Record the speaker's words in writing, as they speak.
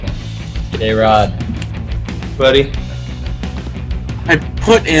Hey, Rod. Buddy. I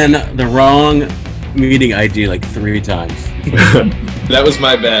put in the wrong meeting ID like 3 times. That was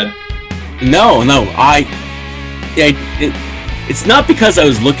my bad. No, it's not because I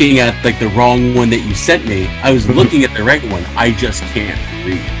was looking at like the wrong one that you sent me. I was looking at the right one. I just can't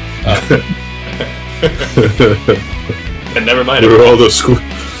read. And never mind. What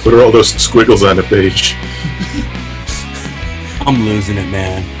are all those squiggles on the page? I'm losing it,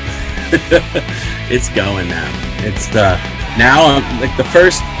 man. It's going now. It's now like the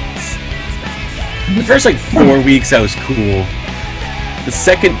first like 4 weeks I was cool. The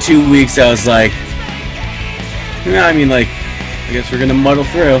second 2 weeks I was like, yeah, I mean, like, I guess we're gonna muddle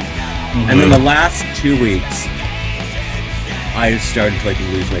through. And then the last 2 weeks, I started to like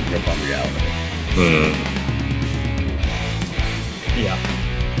lose my grip on reality. Yeah.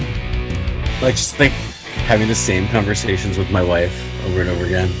 Like just like having the same conversations with my wife over and over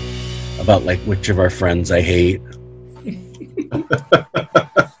again about like which of our friends I hate.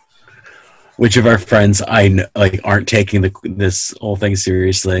 Which of our friends I like aren't taking this whole thing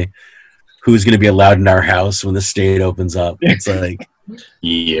seriously? Who's going to be allowed in our house when the state opens up? It's like,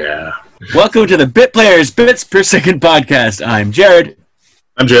 yeah. Welcome to the Bit Players Bits Per Second podcast. I'm Jared.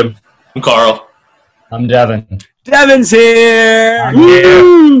 I'm Jim. I'm Carl. I'm Devin. Devin's here.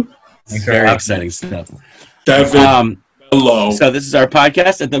 Yeah. It's very exciting stuff. Devin. Hello. So this is our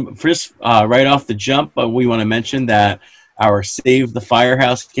podcast. At the first, right off the jump, we want to mention that our Save the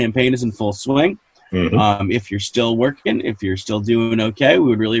Firehouse campaign is in full swing. If you're still working, if you're still doing okay, we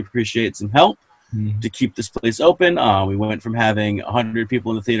would really appreciate some help to keep this place open. We went from having 100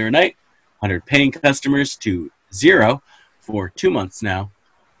 people in the theater a night, 100 paying customers, to 0 for 2 months now.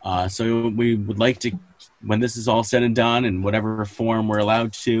 So we would like to, when this is all said and done, in whatever form we're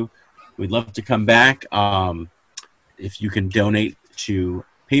allowed to, we'd love to come back. If you can donate to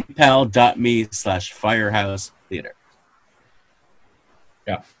paypal.me/Firehouse Theater.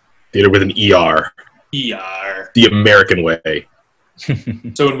 Yeah. Theater with an ER. ER. The American way.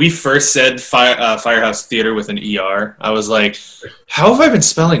 So when we first said Firehouse Theater with an ER, I was like, how have I been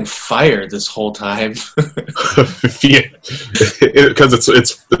spelling fire this whole time? Yeah. Because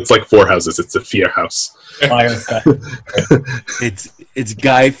it's like 4 houses. It's a Fier house. It's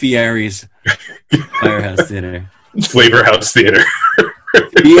Guy Fieri's Firehouse Theater. Flavor House Theater.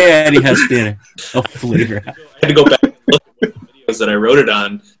 Fieri House Theater. Oh, Flavor House. I had to go back and look at the videos that I wrote it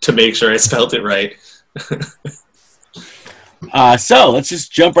on to make sure I spelled it right. So let's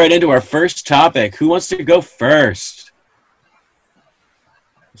just jump right into our first topic. Who wants to go first?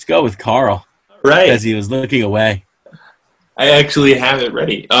 Let's go with Carl. Right. Because he was looking away. I actually have it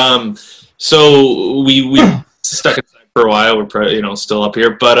ready. So we stuck inside for a while. We're still up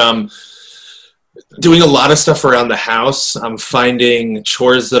here, but doing a lot of stuff around the house. I'm finding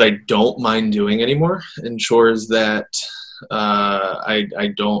chores that I don't mind doing anymore, and chores that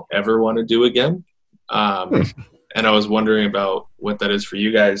I don't ever want to do again. And I was wondering about what that is for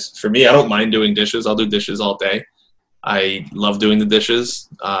you guys. For me, I don't mind doing dishes. I'll do dishes all day. I love doing the dishes.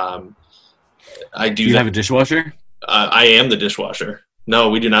 Do you have a dishwasher? I am the dishwasher. No,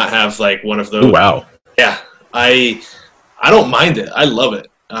 we do not have like one of those. Oh, wow. Yeah, I don't mind it. I love it.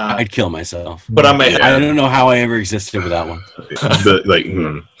 I'd kill myself. But on my head, I don't know how I ever existed without one.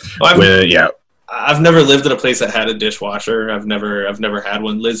 I've never lived in a place that had a dishwasher. I've never had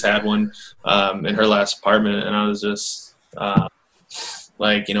one. Liz had one in her last apartment, and I was just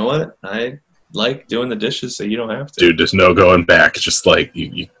like, you know what? I like doing the dishes, so you don't have to. Dude, there's no going back. It's just like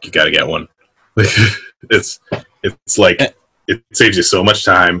you got to get one. It's like it saves you so much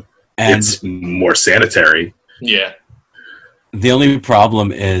time. And it's more sanitary. Yeah. The only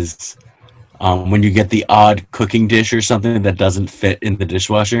problem is when you get the odd cooking dish or something that doesn't fit in the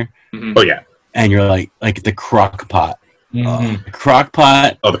dishwasher. Mm-hmm. Oh, yeah. And you're like the crock pot. Mm-hmm. The crock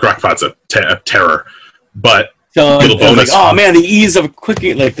pot. Oh, the crock pot's a terror. But so little bonus. Like, oh, man, the ease of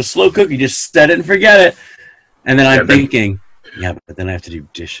cooking, like the slow cook, you just set it and forget it. And then I'm thinking, but then I have to do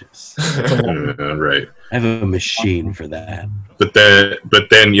dishes. Right. I have a machine for that. But then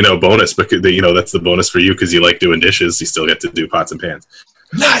bonus, because that's the bonus for you because you like doing dishes. You still get to do pots and pans.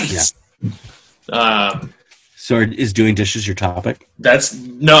 Nice. Yeah. So is doing dishes your topic? That's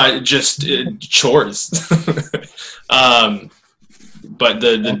just chores. But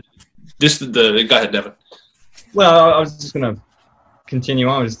go ahead, Devin. Well, I was just gonna continue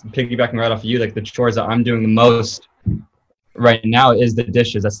on, just piggybacking right off of you. Like the chores that I'm doing the most right now is the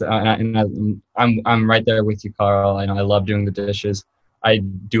dishes. I'm right there with you, Carl. I love doing the dishes. I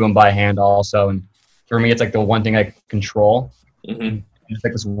do them by hand also, and for me, it's like the one thing I control. Mm-hmm. It's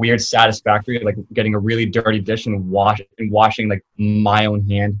like this weird satisfactory, like getting a really dirty dish and washing like my own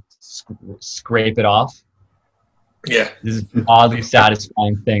hand scrape it off. Yeah. This is an oddly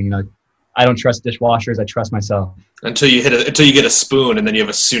satisfying thing. Like, I don't trust dishwashers. I trust myself. Until you get a spoon, and then you have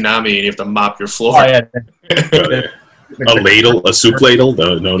a tsunami, and you have to mop your floor. Oh yeah. A ladle, a soup ladle?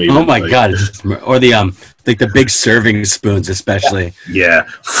 No need. Oh my god! Or the like the big serving spoons, especially. Yeah,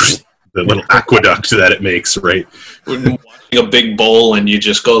 the little aqueduct that it makes, right? When washing a big bowl, and you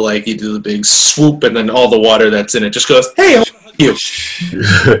just go like you do the big swoop, and then all the water that's in it just goes, "Hey, I want to hug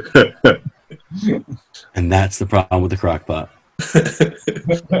you." And that's the problem with the crock pot.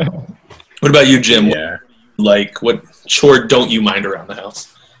 What about you, Jim? Yeah. Like, what chore don't you mind around the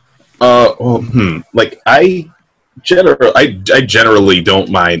house? Like I generally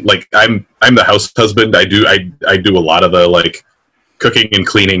don't mind. Like I'm the house husband. I do a lot of the like cooking and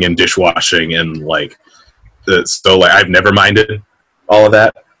cleaning and dishwashing and like so like I've never minded all of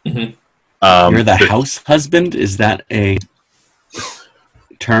that. Mm-hmm. You're the house husband? Is that a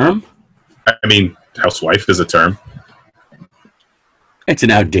term? I mean, housewife is a term. It's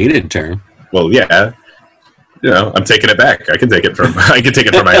an outdated term. Well, yeah. You know, I'm taking it back. I can take it for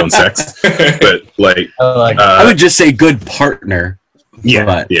my own sex, but like I would just say good partner. Yeah,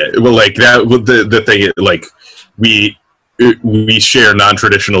 but. yeah. Well, like that. With the thing, like we share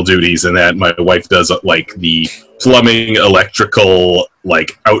non-traditional duties, and that my wife does like the plumbing, electrical,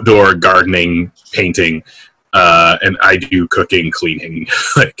 like outdoor gardening, painting, and I do cooking, cleaning.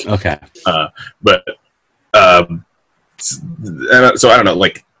 Like okay, but so I don't know,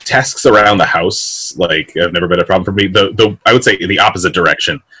 like. Tasks around the house, like, have never been a problem for me. The I would say in the opposite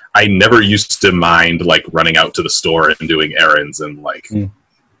direction. I never used to mind, like, running out to the store and doing errands and, like,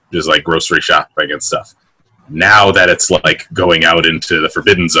 just, like, grocery shopping and stuff. Now that it's, like, going out into the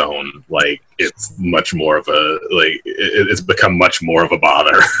forbidden zone, like, it's much more of a, like, it's become much more of a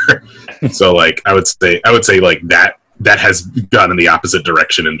bother. So, like, I would say, like, that has gone in the opposite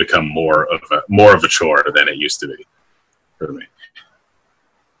direction and become more of a chore than it used to be for me.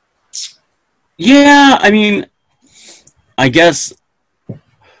 Yeah, I mean, I guess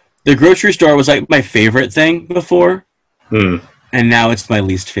the grocery store was like my favorite thing before, and now it's my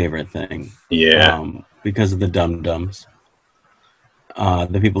least favorite thing. Yeah, because of the dum-dums,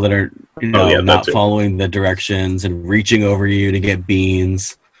 the people that are not following the directions and reaching over you to get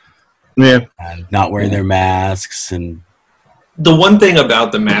beans, and not wearing their masks. And the one thing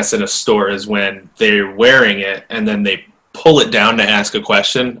about the mask in a store is when they're wearing it and then they pull it down to ask a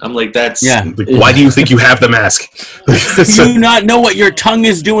question. I'm like, that's... Yeah. Like, why do you think you have the mask? Do you not know what your tongue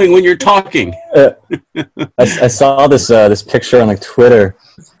is doing when you're talking? I saw this picture on like Twitter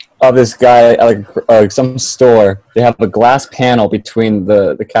of this guy at like some store. They have a glass panel between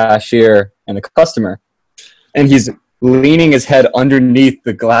the cashier and the customer, and he's leaning his head underneath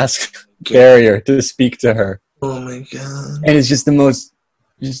the glass barrier to speak to her. Oh my god! And it's just the most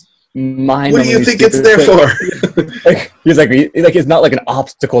mind. What do you think it's there for? Like, he's like it's not like an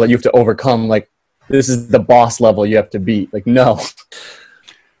obstacle that you have to overcome. Like, this is the boss level you have to beat. Like, no.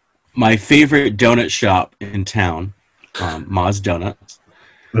 My favorite donut shop in town, Ma's Donuts,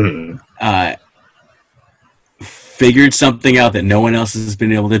 figured something out that no one else has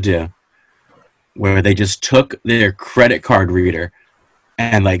been able to do, where they just took their credit card reader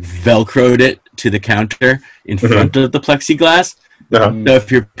and like Velcroed it to the counter in front of the plexiglass. So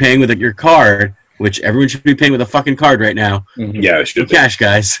if you're paying with your card, which everyone should be paying with a fucking card right now, yeah, it should be. Cash,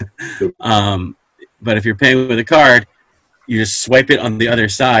 guys. But if you're paying with a card, you just swipe it on the other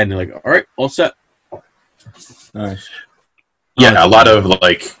side, and they're like, "All right, all set." Nice. Yeah, a lot of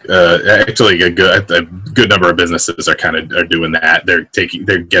like actually a good number of businesses are doing that.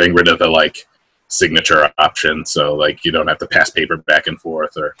 They're getting rid of the like signature option, so like you don't have to pass paper back and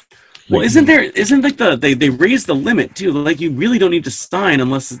forth or. Well, isn't like they raised the limit too? Like you really don't need to sign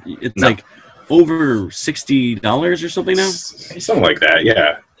unless it's like over $60 or something now. Something like that,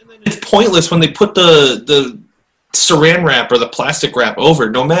 yeah. It's pointless when they put the saran wrap or the plastic wrap over.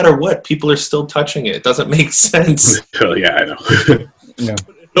 No matter what, people are still touching it. It doesn't make sense. Oh, yeah, I know. Yeah.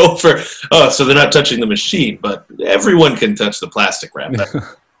 Over. Oh, so they're not touching the machine, but everyone can touch the plastic wrap.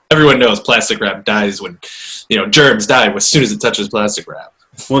 Everyone knows plastic wrap dies when, germs die as soon as it touches plastic wrap.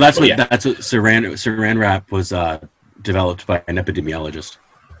 Well, that's what saran wrap was developed by an epidemiologist.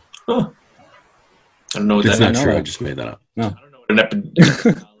 Huh. I don't know what that's that not true. that. I just made that up. No. I don't know what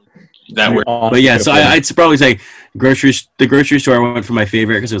that word. But yeah, so I'd probably say the grocery store I went for my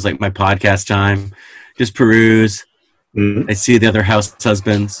favorite because it was like my podcast time. Just peruse. I see the other house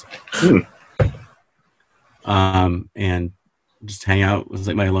husbands. And just hang out. It was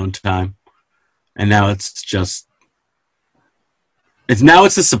like my alone time. And now it's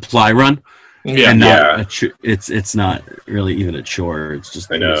a supply run. Yeah. and not Yeah. it's not really even a chore. It's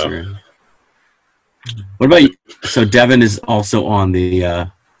just I know. easier. What about you? So Devin is also on the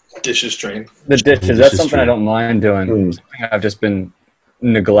Dishes train. The dishes. The That's dishes something I train. don't mind doing. Mm. Something I've just been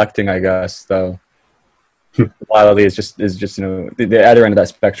neglecting, I guess. Though, wildly is just the other end of that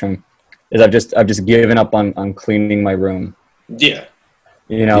spectrum. Is I've just given up on cleaning my room. Yeah.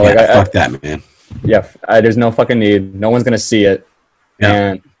 fuck that, man. There's no fucking need. No one's gonna see it.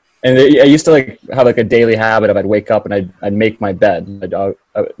 Yeah. And I used to have a daily habit of I'd wake up and I'd make my bed. No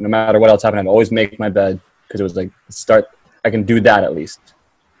matter what else happened, I'd always make my bed because it was I can do that at least.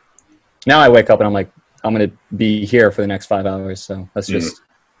 Now I wake up and I'm like, I'm gonna be here for the next 5 hours. So that's just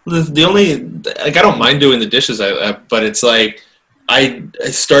The only I don't mind doing the dishes, but it's like I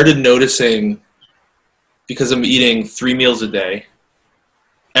started noticing because I'm eating 3 meals a day.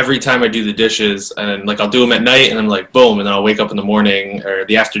 Every time I do the dishes, and I'll do them at night, and I'm like, boom, and then I'll wake up in the morning or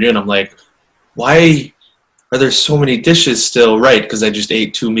the afternoon. I'm like, why are there so many dishes still? Right, because I just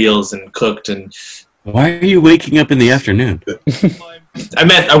ate 2 meals and cooked. And Why are you waking up in the afternoon? I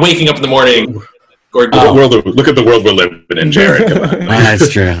meant I'm waking up in the morning. Or Look at the world we're living in, Jared. Come on. That's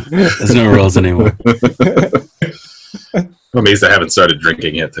true. There's no rules anymore. I'm amazed I haven't started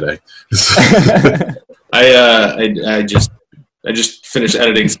drinking yet today. I just finished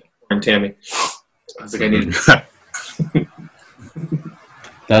editing and Tammy. I was like, I need.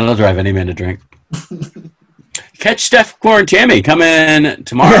 That'll drive any man to drink. Catch Steph Quarantami coming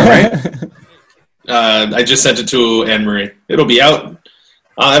tomorrow, right? I just sent it to Anne Marie. It'll be out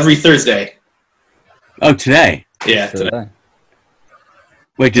every Thursday. Oh, today. Yeah, today.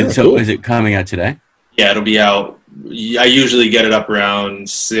 Wait, cool. is it coming out today? Yeah, it'll be out. I usually get it up around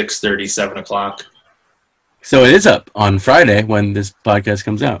 6:30, 7 o'clock. So it is up on Friday when this podcast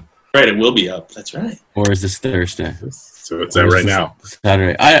comes out. Right, it will be up. That's right. Or is this Thursday? So it's out right now.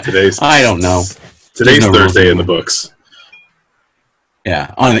 Saturday. Today's I don't know. Today's There's no rules Thursday in the anymore. books.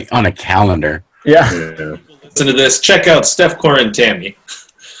 Yeah, on a calendar. yeah. Listen to this. Check out Steph Quarantami.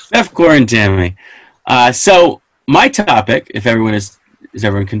 Steph Quarantami. So my topic, if everyone is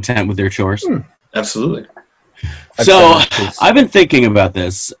everyone content with their chores? Absolutely. So I've been thinking about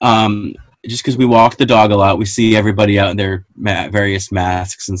this. Just because we walk the dog a lot, we see everybody out in their various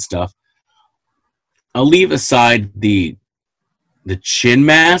masks and stuff. I'll leave aside the chin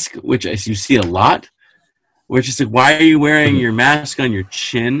mask, which you see a lot. Which is like, why are you wearing your mask on your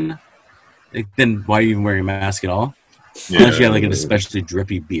chin? Like, then why are you even wearing a mask at all? Unless you have like an especially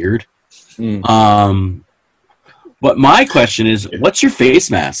drippy beard. But my question is, what's your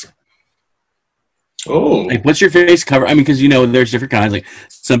face mask? Oh, Like, what's your face cover? I mean, because there's different kinds. Like,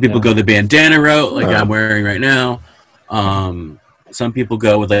 some people go the bandana route, like I'm wearing right now. Some people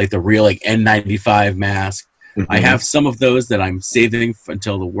go with like the real like N95 mask. I have some of those that I'm saving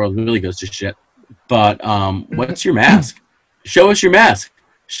until the world really goes to shit. But what's your mask? Show us your mask.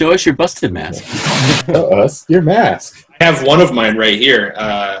 Show us your busted mask. Show us your mask. I have one of mine right here,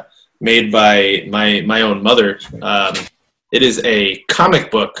 made by my own mother. It is a comic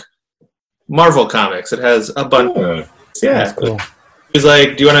book, Marvel Comics. It has a bunch. Yeah. Cool. He was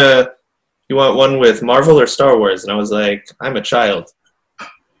like, "Do you want one with Marvel or Star Wars?" And I was like, "I'm a child."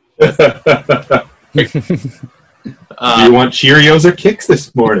 Do you want Cheerios or Kicks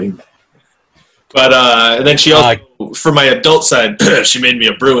this morning? But and then she also, for my adult side, she made me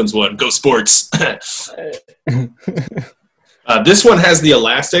a Bruins one. Go Sports. This one has the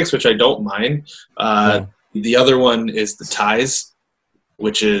elastics, which I don't mind. The other one is the ties,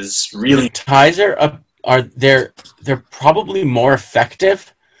 which is really Ties are they're probably more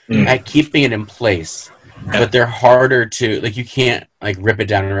effective at keeping it in place, but they're harder to like. You can't like rip it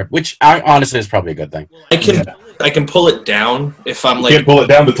down and rip, which honestly is probably a good thing. I can pull it down if I'm You like can't pull it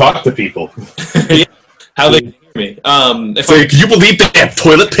down to talk to people. how they hear me. If So, can you believe they have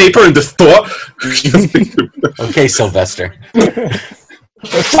toilet paper in the store? Okay, Sylvester.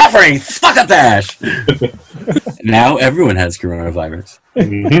 Suffering, fuck up dash. Now everyone has coronavirus.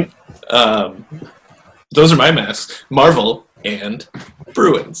 those are my masks: Marvel and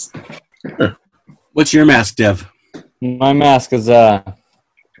Bruins. What's your mask, Dev? My mask is I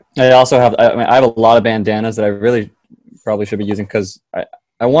also have I have a lot of bandanas that I really probably should be using because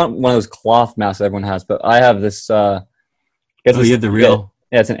I want one of those cloth masks that everyone has, but I have this You have the real.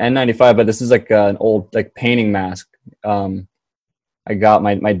 Yeah, it's an N95, but this is like an old like painting mask. I got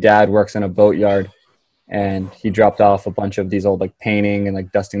my dad works in a boatyard, and he dropped off a bunch of these old like painting and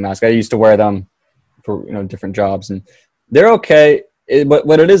like dusting masks. I used to wear them for different jobs, and they're okay. But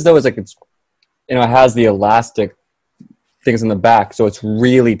what it is though is like it's it has the elastic things in the back, so it's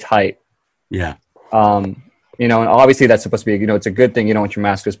really tight. Yeah. you know, and obviously that's supposed to be, you know, it's a good thing. You don't want your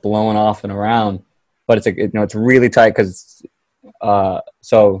mask just blowing off and around, but it's you know, it's really tight because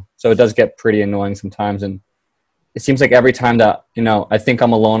so it does get pretty annoying sometimes. And it seems like every time that, you know, I think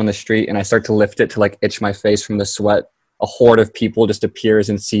I'm alone on the street and I start to lift it to like itch my face from the sweat, a horde of people just appears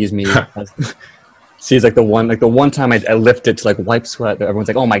and sees me. Sees like the one time I lift it to like wipe sweat, everyone's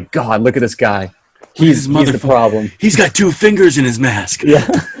like, oh my God, look at this guy. He's the problem. He's got 2 fingers in his mask. Yeah.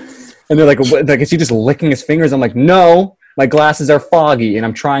 And they're like, is he just licking his fingers? I'm like, no, my glasses are foggy and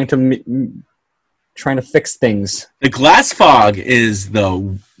I'm trying to fix things. The glass fog is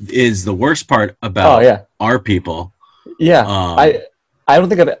the worst part about our people. Yeah. I don't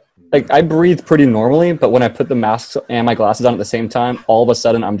think I breathe pretty normally, but when I put the masks and my glasses on at the same time, all of a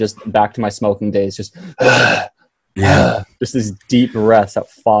sudden I'm just back to my smoking days. Just, just these deep breaths that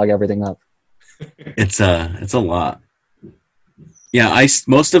fog everything up. It's a lot. Yeah,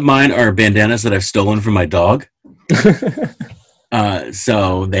 most of mine are bandanas that I've stolen from my dog.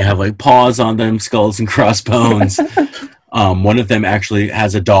 So they have like paws on them, skulls and crossbones. One of them actually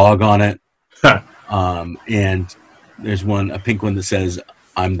has a dog on it. And there's a pink one that says,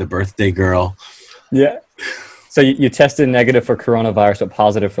 I'm the birthday girl. Yeah. So you tested negative for coronavirus, but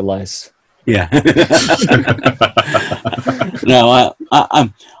positive for lice. Yeah. No,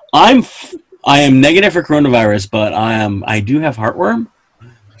 I am negative for coronavirus, but I do have heartworm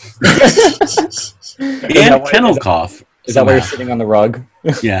and kennel cough. Is that why you're sitting on the rug?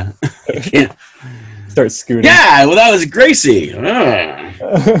 Yeah. Start scooting. Yeah, well, that was Gracie.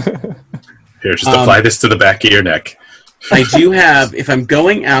 Here, just apply this to the back of your neck. I do have, if I'm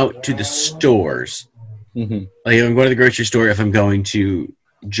going out to the stores, like if I'm going to the grocery store, if I'm going to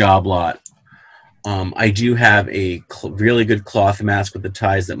Job Lot, I do have a really good cloth mask with the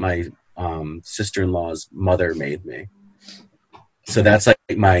ties that my sister-in-law's mother made me. So that's like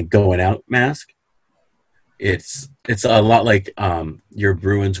my going out mask. It's a lot like your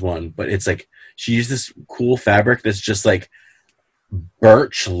Bruins one, but it's like she used this cool fabric that's just like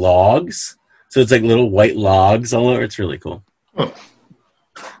birch logs. So it's like little white logs all over. It's really cool. I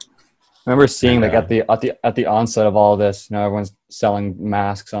remember seeing like at the onset of all this, you know, everyone's selling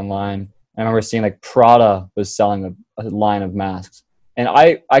masks online. I remember seeing like Prada was selling a line of masks, and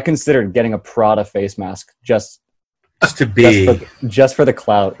I considered getting a Prada face mask just for the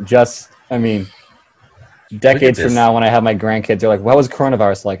clout. I mean, decades from now, when I have my grandkids, they're like, "What was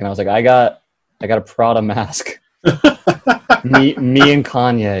coronavirus like?" And I was like, "I got a Prada mask." me and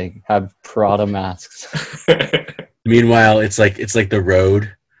Kanye have Prada masks. Meanwhile, it's like the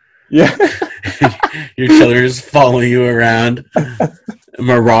road. Yeah. Your children just follow you around,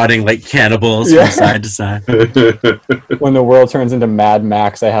 marauding like cannibals from side to side. When the world turns into Mad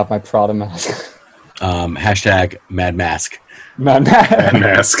Max, I have my Prada mask. Hashtag Mad Mask. Mad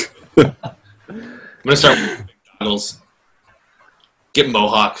Mask. I'm gonna start with goggles. Get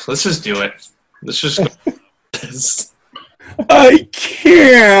Mohawk. Let's just do it. Let's just go. I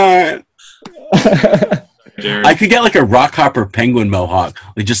can't. I could get like a Rockhopper penguin mohawk,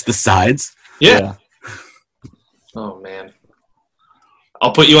 like just the sides. Yeah. Oh man.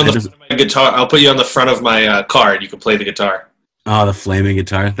 I'll put you on the front of my guitar. I'll put you on the front of my car, and you can play the guitar. Oh, the flaming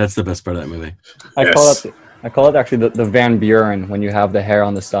guitar. That's the best part of that movie. I call it actually the Van Buren, when you have the hair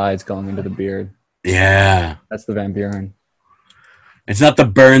on the sides going into the beard. Yeah. That's the Van Buren. It's not the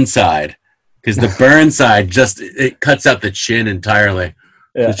Burnside, because the Burnside it cuts out the chin entirely.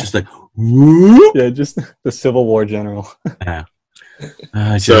 Yeah. So it's just like, whoop. Yeah, just the Civil War general. Yeah.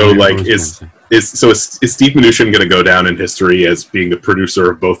 So like is Steve Mnuchin going to go down in history as being the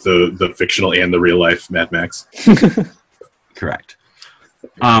producer of both the fictional and the real life Mad Max? Correct.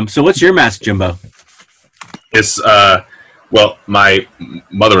 So what's your mask, Jimbo? It's well, my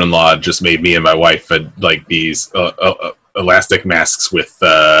mother-in-law just made me and my wife like these elastic masks with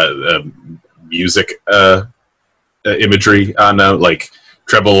music imagery on like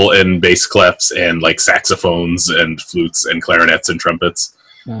treble and bass clefs and like saxophones and flutes and clarinets and trumpets.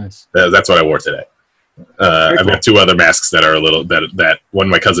 Nice. That's what I wore today. I've got two other masks that are a little that one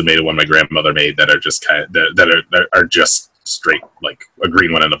my cousin made and one my grandmother made that are just kind of that are just straight, like a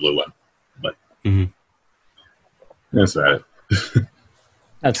green one and a blue one. But that's about it.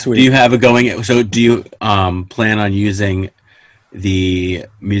 That's sweet. Do you have do you plan on using the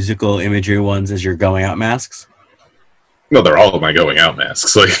musical imagery ones as your going out masks? No, they're all of my going out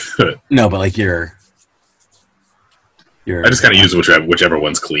masks. Like no, but like your I just kind of use whichever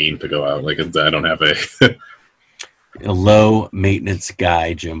one's clean to go out. Like I don't have a low maintenance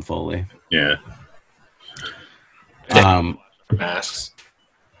guy, Jim Foley. Yeah. Masks.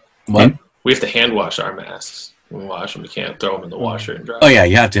 What? We have to hand wash our masks. When we wash them, we can't throw them in the washer and dry. Oh yeah,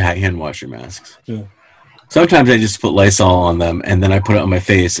 you have to hand wash your masks. Yeah. Sometimes I just put Lysol on them, and then I put it on my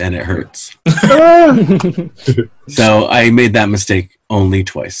face, and it hurts. So I made that mistake only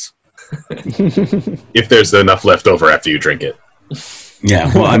twice. If there's enough left over after you drink it. Yeah,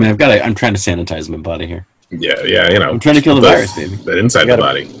 well, I mean, I'm trying to sanitize my body here. Yeah, you know. I'm trying to kill the virus, baby. The inside the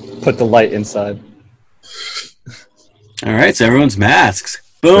body. Put the light inside. All right, so everyone's masks.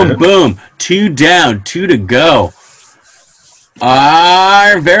 Boom, boom. 2 down, 2 to go.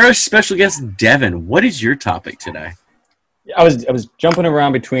 Our very special guest, Devin. What is your topic today? I was jumping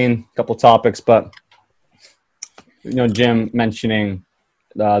around between a couple topics, but Jim mentioning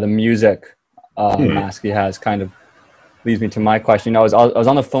the music mask he has kind of leads me to my question. I was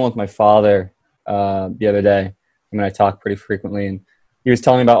on the phone with my father the other day. I mean, I talk pretty frequently, and he was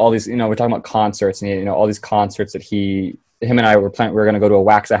telling me about all these. We're talking about concerts, and all these concerts that him and I were planning. We were going to go to a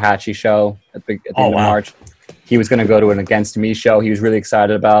Waxahachie show at the end of March. He was going to go to an Against Me show. He was really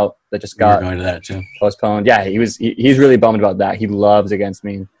excited about that. Just got going to that too. Postponed. Yeah, he's really bummed about that. He loves Against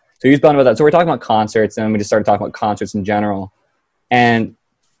Me, so he's bummed about that. So we're talking about concerts, and we just started talking about concerts in general. And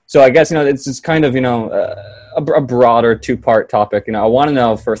so I guess it's just kind of a broader 2-part topic. I want to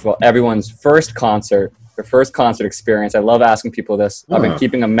know, first of all, everyone's first concert, their first concert experience. I love asking people this. I've been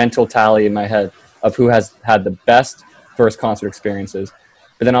keeping a mental tally in my head of who has had the best first concert experiences.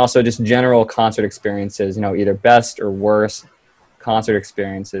 But then also just general concert experiences, either best or worst concert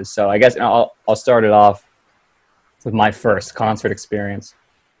experiences. So I guess I'll start it off with my first concert experience.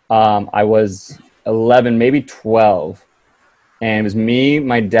 I was 11, maybe 12, and it was me,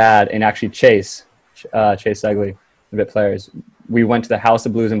 my dad, and actually Chase Segley, the Bit Players. We went to the House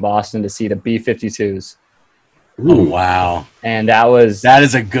of Blues in Boston to see the B-52s. Oh, wow. And that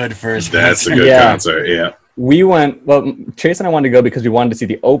is a good first That's a good concert, yeah. We went, Chase and I wanted to go because we wanted to see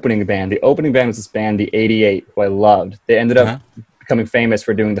the opening band. The opening band was this band, the 88, who I loved. They ended up becoming famous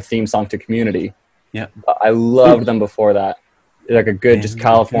for doing the theme song to Community. Yeah. I loved them before that. They're like a good, just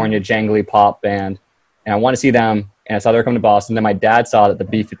California jangly pop band. And I wanted to see them, and I saw they were coming to Boston. Then my dad saw that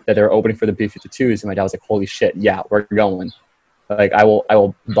that they were opening for the B-52s, and my dad was like, holy shit, yeah, we're going. Like, I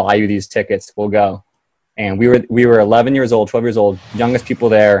will buy you these tickets. We'll go. And we were 11 years old, 12 years old, youngest people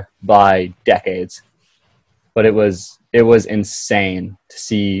there by decades. But it was insane to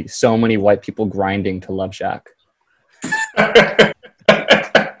see so many white people grinding to Love Shack. I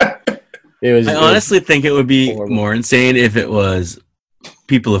honestly think it would be more insane if it was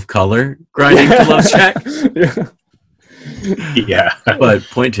people of color grinding to Love Shack. Yeah. But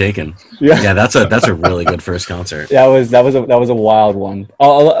point taken. Yeah, that's a really good first concert. That was a wild one.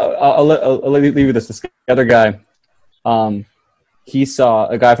 I'll leave you this. This other guy. He saw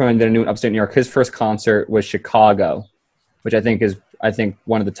a guy from Newton, upstate New York. His first concert was Chicago, which I think is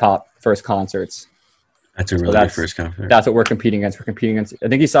one of the top first concerts. That's a really good first concert. That's what we're competing against. We're competing against. I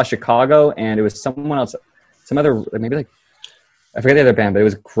think he saw Chicago, and it was someone else, some other, maybe like, I forget the other band, but it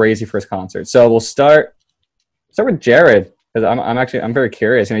was a crazy first concert. So we'll start with Jared, because I'm very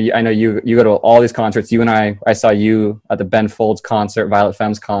curious. I know you go to all these concerts. You and I saw you at the Ben Folds concert, Violet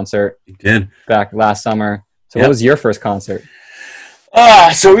Femmes concert. You did back last summer. So What was your first concert?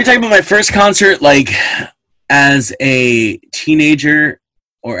 So we're talking about my first concert, like as a teenager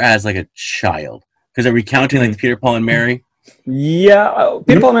or as like a child? Because are we counting like Peter, Paul, and Mary? Yeah,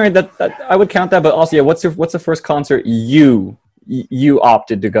 Peter, Paul, and Mary. That I would count that, but also, yeah. What's the first concert you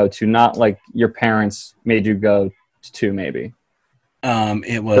opted to go to? Not like your parents made you go to, maybe.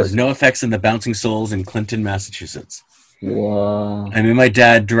 It was NoFX and the Bouncing Souls in Clinton, Massachusetts. Wow. I mean, my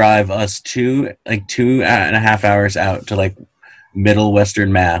dad drive us 2.5 hours out to like Middle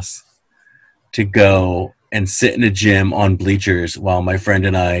Western Mass to go and sit in a gym on bleachers while my friend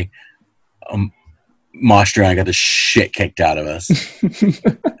and I moshed around and got the shit kicked out of us.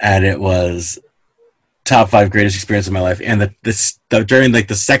 And it was top 5 greatest experience of my life. And during like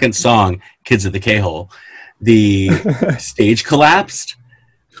the second song, Kids at the K-Hole, the stage collapsed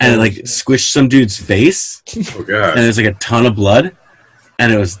and it like squished some dude's face. Oh god. And there's like a ton of blood.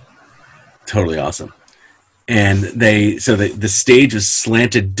 And it was totally awesome. And the stage was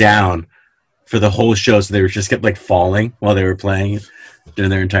slanted down for the whole show, so they just kept like falling while they were playing during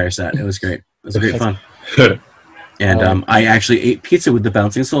their entire set. It was great. It was great fun. And I actually ate pizza with the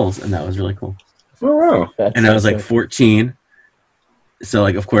Bouncing Souls, and that was really cool. Oh wow! And I was like 14, so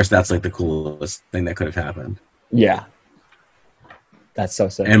like of course that's like the coolest thing that could have happened. Yeah, that's so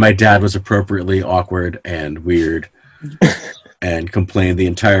sick. And my dad was appropriately awkward and weird, and complained the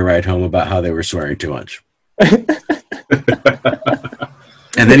entire ride home about how they were swearing too much.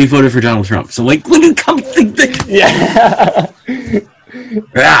 And then he voted for Donald Trump. So like, look at yeah.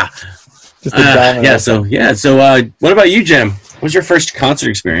 So what about you, Jim? What was your first concert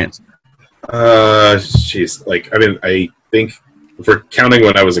experience? Jeez. Like, I mean, I think if we're counting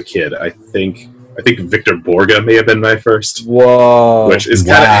when I was a kid, I think Victor Borga may have been my first. Whoa. Which is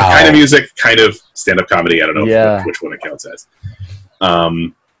kind of music, kind of stand-up comedy. I don't know which one it counts as.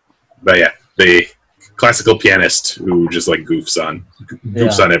 But yeah, the classical pianist who just like goofs on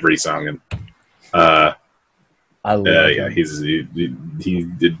every song, and I love him. he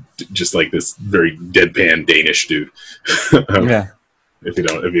did just like this very deadpan Danish dude. Yeah. If you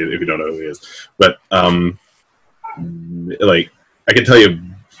don't know who he is, but like I can tell you,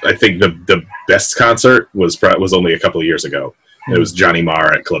 I think the best concert was only a couple of years ago. It was Johnny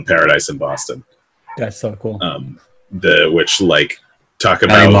Marr at Club Paradise in Boston. That's so cool. Talk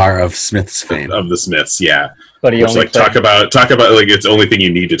about Johnny Marr of Smiths fame. Of the Smiths, yeah. But he only talk about like it's the only thing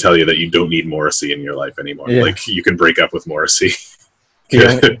you need to tell you that you don't need Morrissey in your life anymore. Yeah. Like you can break up with Morrissey.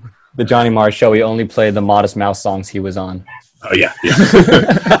 The Johnny Marr show, he only played the Modest Mouse songs he was on. Oh yeah.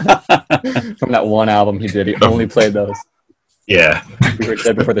 From that one album he did, he only played those. Yeah. We were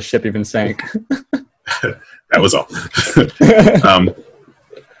dead before the ship even sank. That was all.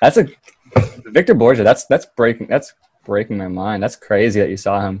 That's Victor Borgia. That's breaking my mind. That's crazy that you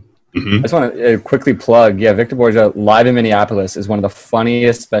saw him. Mm-hmm. I just want to quickly plug. Yeah, Victor Borgia live in Minneapolis is one of the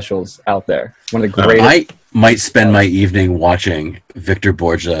funniest specials out there. One of the greatest. I might spend my evening watching Victor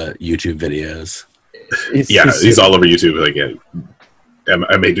Borgia YouTube videos. He's all over YouTube. Like,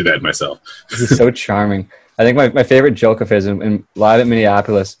 I may do that myself. He's so charming. I think my favorite joke of his in live at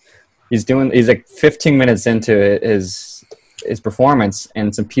Minneapolis, he's like 15 minutes into his performance,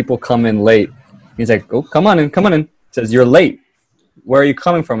 and some people come in late. He's like, "Oh, come on in." He says, "You're late. Where are you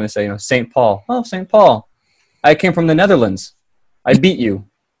coming from?" And they say, St. Paul. "Oh, St. Paul. I came from the Netherlands. I beat you."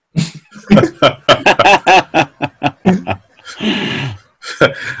 I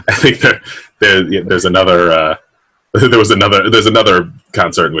think there's another. There's another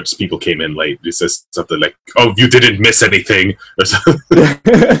concert in which people came in late. He says something like, "Oh, you didn't miss anything." Or something.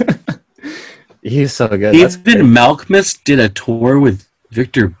 He's so good. Stephen Malkmus did a tour with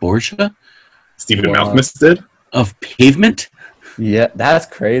Victor Borgia. Stephen Malkmus did? Of Pavement? Yeah, that's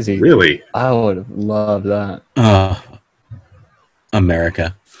crazy. Really? I would love that.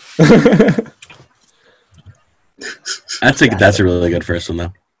 America. That's a really good first one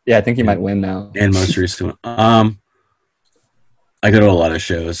though. Yeah, I think he might win now. And most recent one. I go to a lot of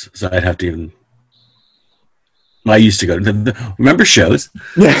shows, so I'd have to even. Well, I used to go to remember shows.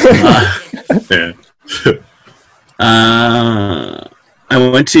 Yeah.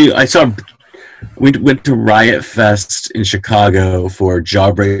 We went to Riot Fest in Chicago for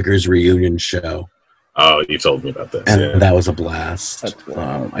Jawbreaker's reunion show. Oh, you told me about this. And that was a blast.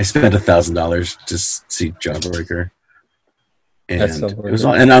 I spent $1,000 to see Jawbreaker. And it was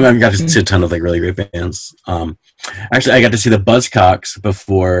all, and I got to see a ton of like really great bands. Actually, I got to see the Buzzcocks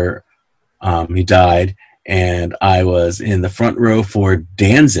before he died, and I was in the front row for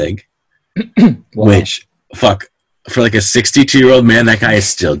Danzig, which for like a 62-year-old man, that guy is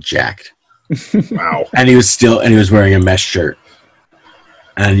still jacked. Wow. And he was wearing a mesh shirt.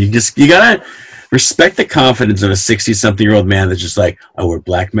 And you gotta respect the confidence of a 60-something-year-old man that's just like, I wear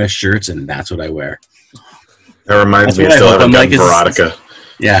black mesh shirts and that's what I wear. That reminds me, I still haven't gotten Veronica.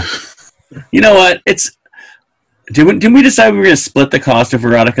 Yeah. You know what? Didn't we decide we were going to split the cost of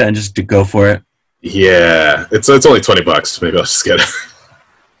Veronica and just to go for it? Yeah. It's only $20. Maybe I'll just get it.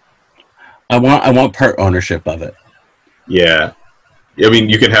 I want part ownership of it. Yeah. I mean,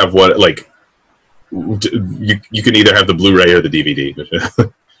 you can have you can either have the Blu-ray or the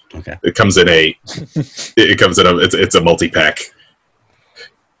DVD. Okay. It comes in it's a multi-pack.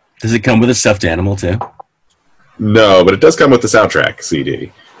 Does it come with a stuffed animal too? No, but it does come with the soundtrack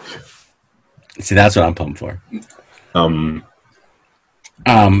CD. See, that's what I'm pumped for.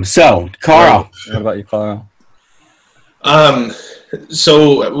 So, Carl. What about you, Carl?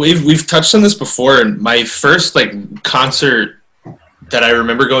 So we've touched on this before, and my first concert that I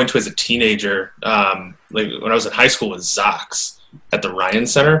remember going to as a teenager, when I was in high school, was Zox at the Ryan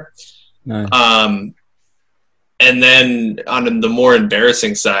Center. Nice. And then on the more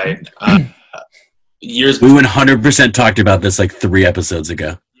embarrassing side, we 100% talked about this 3 episodes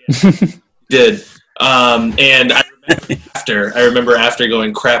ago. Did. And I remember after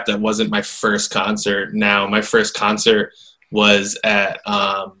going, crap, that wasn't my first concert. Now, my first concert was at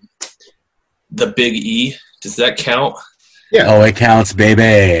the Big E. Does that count? Yeah. Oh, it counts,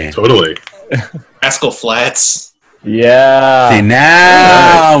 baby. Totally. Rascal Flatts. Yeah. See,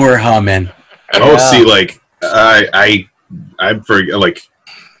 now we're humming. Oh, see,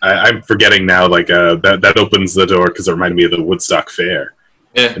 I'm forgetting now. That opens the door because it reminded me of the Woodstock Fair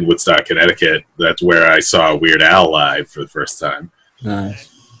in Woodstock, Connecticut. That's where I saw Weird Al live for the first time. Nice.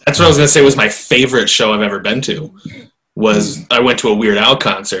 That's what I was gonna say was my favorite show I've ever been to. I went to a Weird Al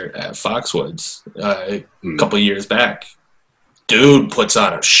concert at Foxwoods a couple years back. Dude puts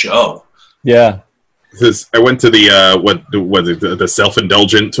on a show. Yeah. I went to the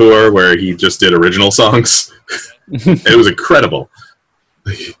Self-Indulgent tour where he just did original songs. It was incredible.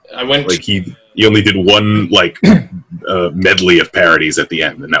 I went like he only did one medley of parodies at the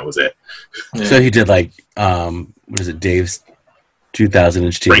end, and that was it. Yeah. So he did what is it, Dave's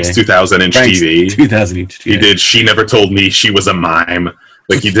 2000-inch TV? Frank's 2000-inch TV. 2000-inch TV. He did She Never Told Me She Was a Mime.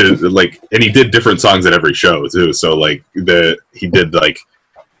 Like he did and he did different songs at every show too. So he did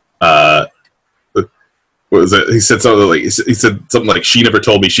what was it? He said something like "She Never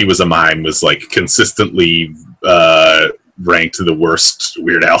Told Me She Was a Mime" was consistently ranked the worst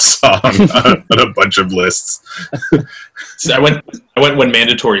Weird Al song on a bunch of lists. So I went when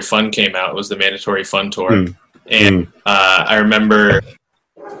Mandatory Fun came out. It was the Mandatory Fun tour, and I remember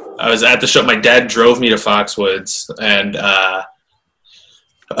I was at the show. My dad drove me to Foxwoods, and I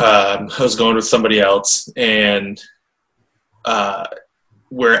was going with somebody else, and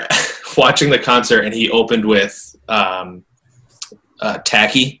we're watching the concert, and he opened with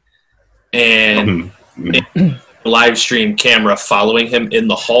Tacky, and live stream camera following him in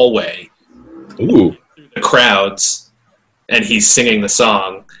the hallway. Ooh. The crowds, and he's singing the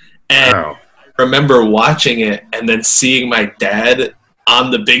song. And Wow. I remember watching it and then seeing my dad on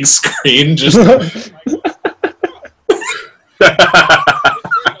the big screen just husband,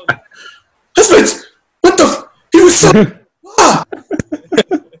 what the he was so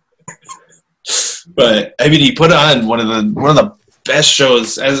But I mean, he put on one of the best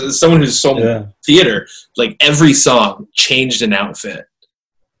shows as someone who's so theater. Like every song changed an outfit.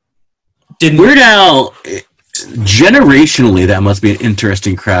 Weird Al, generationally, that must be an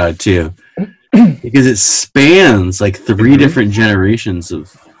interesting crowd too, because it spans three different generations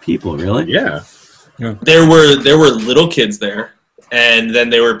of people. Really? Yeah. There were little kids there, and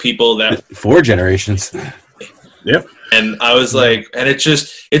then there were people that 4 generations. Yep. And I was like, and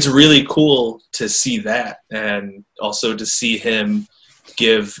it's really cool to see that, and also to see him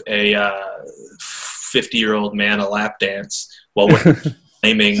give a 50-year-old man a lap dance while wearing a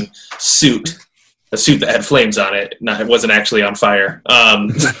flaming suit, a suit that had flames on it. It wasn't actually on fire.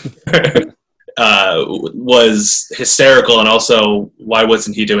 Was hysterical, and also, why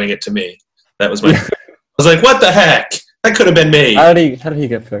wasn't he doing it to me? That was I was like, what the heck? That could have been me. How did he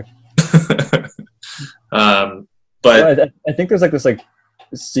get picked? But I think there's this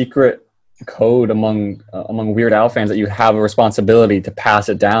secret code among Weird Al fans that you have a responsibility to pass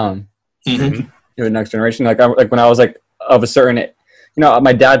it down to the next generation. Like when I was of a certain,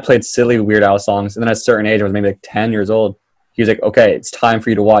 my dad played silly Weird Al songs, and then at a certain age, I was maybe 10 years old. He was like, "Okay, it's time for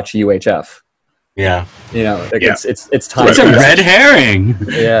you to watch UHF." Yeah. It's time. It's a red herring.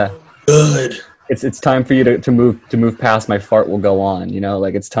 Yeah. Good. It's time for you to move past My Fart Will Go On.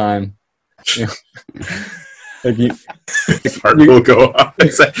 It's time. Fart will go on.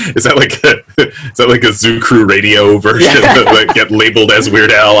 Is that like a Zoo Crew radio version that get labeled as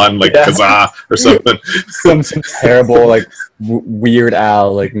Weird Al on Kazaa or something? Some terrible Weird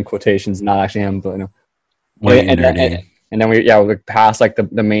Al in quotations, not actually him, but and then we passed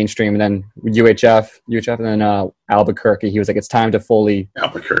the mainstream, and then UHF, and then Albuquerque. He was like, it's time to fully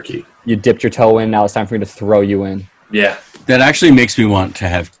Albuquerque. You dipped your toe in. Now it's time for me to throw you in. Yeah. That actually makes me want to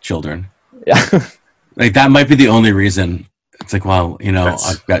have children. Yeah. That might be the only reason. It's I've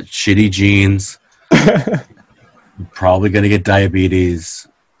got shitty genes. I'm probably going to get diabetes.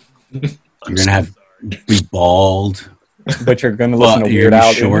 You're going to be bald. But you're going to listen to Weird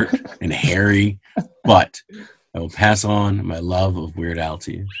Al. Short and hairy. But I will pass on my love of Weird Al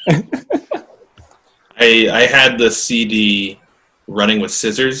to you. I had the CD Running with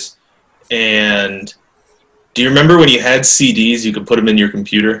Scissors, and do you remember when you had CDs, you could put them in your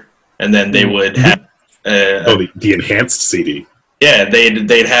computer, and then they would have the enhanced CD. Yeah,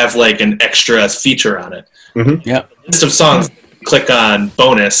 they'd have an extra feature on it. Mm-hmm. Yeah, list of songs. Click on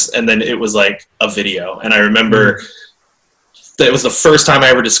bonus, and then it was a video. And I remember that it was the first time I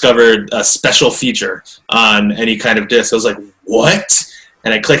ever discovered a special feature on any kind of disc. I was like, what?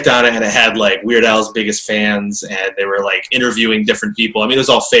 And I clicked on it, and it had Weird Al's biggest fans, and they were interviewing different people. I mean, it was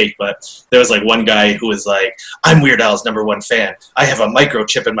all fake, but there was one guy who was like, "I'm Weird Al's #1 fan. I have a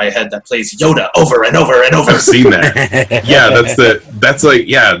microchip in my head that plays Yoda over and over and over." I've seen that. Yeah, I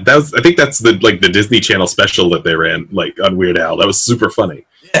think that's the Disney Channel special that they ran on Weird Al. That was super funny.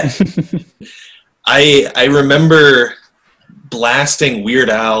 Yeah. I remember blasting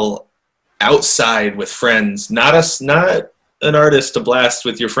Weird Al outside with friends, not an artist to blast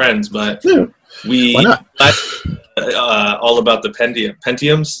with your friends, but We Why not? all about the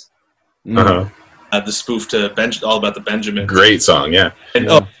Pentiums, Uh-huh. the spoof to All About the Benjamins. Great song, yeah. And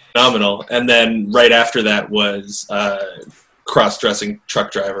Yeah. phenomenal. And then right after that was cross-dressing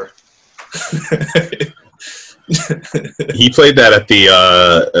truck driver. He played that at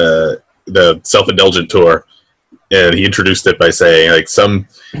the Self-Indulgent tour, and he introduced it by saying, like, some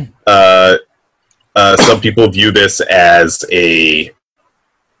people view this as a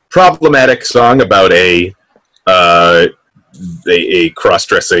problematic song about a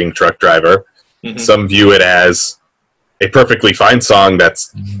cross-dressing truck driver. Mhm. Some view it as a perfectly fine song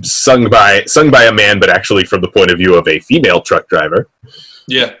that's sung by a man, but actually from the point of view of a female truck driver.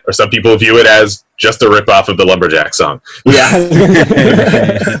 Yeah. Or some people view it as just a rip-off of the Lumberjack song. Yeah.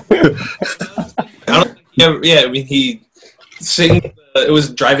 I mean, he sing. It was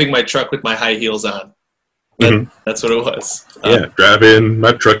driving my truck with my high heels on. That's what it was. Yeah, driving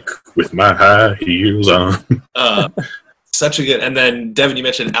my truck with my high heels on. Such a good. And then Devin, you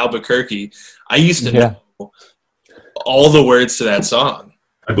mentioned Albuquerque. I used to Yeah. know all the words to that song.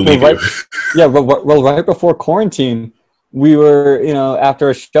 I believe Well, you. Yeah, well, right before quarantine, we were, after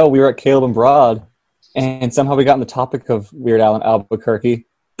a show, we were at Caleb and Broad, and somehow we got on the topic of Weird Al and Albuquerque,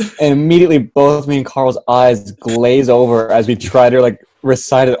 and immediately both me and Carl's eyes glaze over as we try to, like,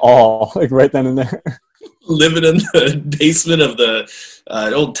 recite it all, like, right then and there. Living in the basement of the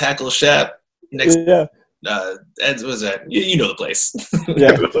old tackle shack next. Yeah. What was that? You know the place.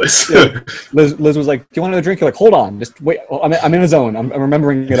 Yeah. The place. Yeah. Liz was like, "Do you want another drink?" You're like, "Hold on, just wait. I'm in a zone. I'm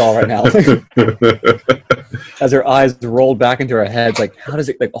remembering it all right now." As her eyes rolled back into her head, like, how does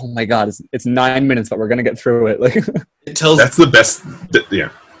it? Like, oh my god, it's 9 minutes, but we're gonna get through it. Like, It tells. That's the best. Yeah.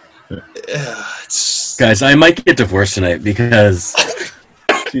 It's, Guys, I might get divorced tonight because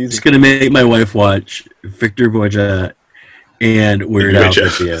I'm Jesus. just gonna make my wife watch Victor Borgia and Weird Al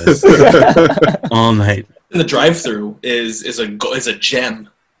videos all night. the drive-through is a gem.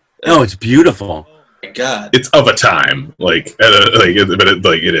 Oh, it's beautiful. Oh my god! It's of a time, but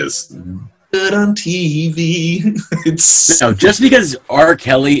it is. Good on TV. It's No, just because R.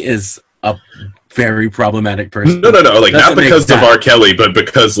 Kelly is a very problematic person. No. Like, doesn't not make because of that. R. Kelly, but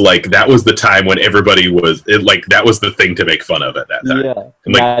because, like, that was the time when everybody was like, that was the thing to make fun of at that time. Yeah.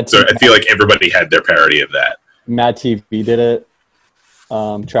 And, like, Mad, so I feel like everybody had their parody of that. Mad TV did it.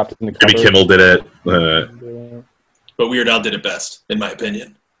 Trapped in the Jimmy Cupboard. Kimmel did it. but Weird Al did it best, in my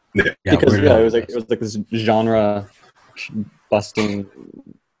opinion. Yeah, Because Weird yeah, Al. it was like this genre busting,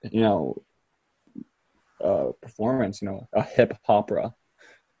 performance. A hip opera,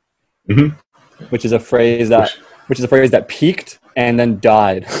 Mhm. which is a phrase that peaked and then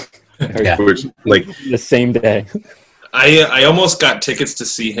died. Yeah. Which, like, The same day. I almost got tickets to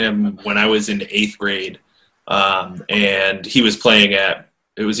see him when I was in 8th grade, and he was playing at,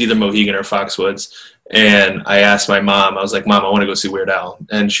 it was either Mohegan or Foxwoods, and I asked my mom, I was like, "Mom, I want to go see Weird Al,"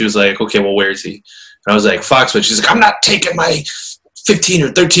 and she was like, "Okay, well, where is he?" And I was like, "Foxwoods." She's like, "I'm not taking my 15 or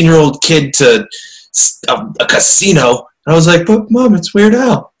 13-year-old kid to a casino." And I was like, "But Mom, it's Weird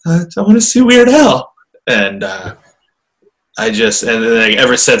Al. I want to see Weird Al." And and then, like,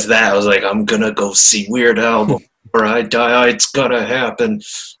 ever since that, I was like, I'm gonna go see Weird Al before I die. It's gonna happen.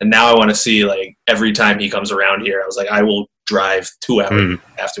 And now I want to see, like, every time he comes around here, I was like, I will drive 2 hours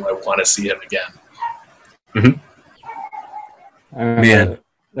after I want to see him again. I remember Man.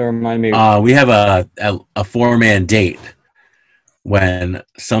 that reminded me. We have a 4-man date when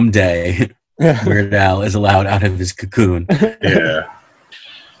someday Weird Al is allowed out of his cocoon. yeah.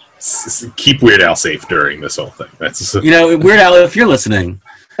 Keep Weird Al safe during this whole thing. That's Weird Al, if you're listening,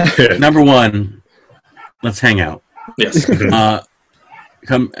 number one, let's hang out. Yes.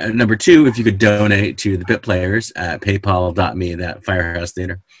 Number two, if you could donate to the Pit Players at paypal.me, that Firehouse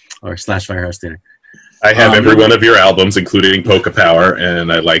Theater, or /Firehouse Theater. I have every one of your albums, including Polka Power,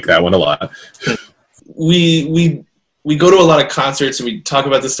 and I like that one a lot. We go to a lot of concerts and we talk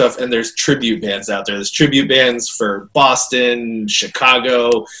about this stuff, and there's tribute bands out there. There's tribute bands for Boston,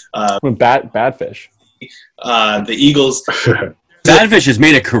 Chicago, Badfish. the Eagles. Badfish has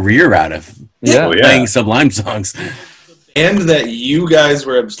made a career out of Yeah. Oh, yeah. playing Sublime songs. And that you guys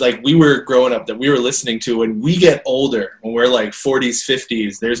were, like, we were growing up, that we were listening to. When we get older, when we're like 40s,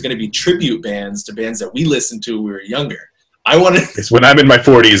 50s, there's going to be tribute bands to bands that we listened to when we were younger. I want to. It's when I'm in my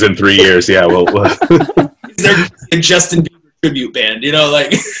 40s in 3 years. Yeah, well, Is there a Justin Bieber tribute band?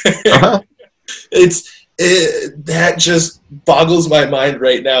 Like, that just boggles my mind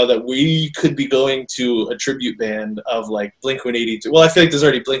right now that we could be going to a tribute band of, like, Blink-182. Well, I feel like there's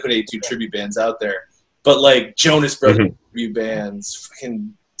already Blink-182 tribute bands out there, but, like, Jonas Brothers tribute bands,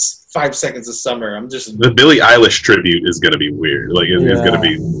 fucking 5 seconds of summer. I'm just The Billie Eilish tribute is going to be weird. Like, it's going to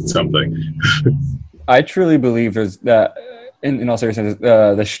be something. I truly believe there's that. In all seriousness,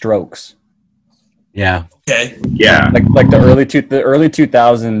 the Strokes. Yeah. okay. Yeah. Like the early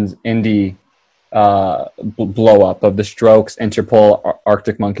 2000s indie blow up of the Strokes, Interpol,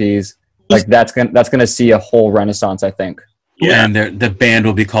 Arctic Monkeys. Like that's gonna see a whole renaissance, I think. Yeah. And the band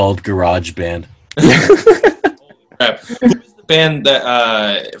will be called Garage Band. Crap. Who's the band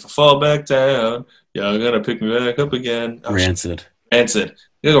that if I fall back down, y'all gonna pick me back up again? Oh, Rancid. Rancid.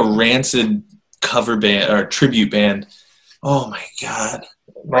 You have a Rancid cover band or tribute band. Oh my god,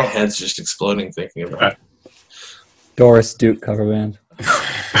 my head's just exploding thinking about it. Doris Duke cover band.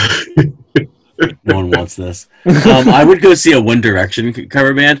 No one wants this. I would go see a One Direction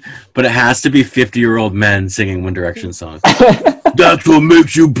cover band, but it has to be 50-year-old men singing One Direction songs. That's what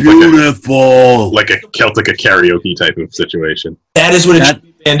makes you beautiful. Like a Celtica karaoke type of situation. That is what a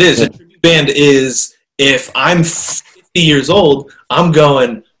tribute band is. A tribute band is if I'm 50 years old, I'm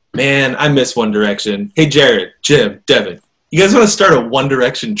going, man, I miss One Direction. Hey, Jared, Jim, Devin, you guys want to start a One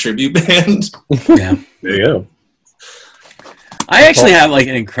Direction tribute band? Yeah. There you go. I actually have like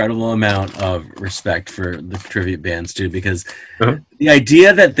an incredible amount of respect for the tribute bands too, because the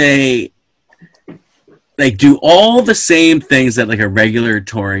idea that they do all the same things that like a regular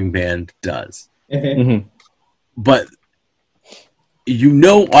touring band does, Mm-hmm. but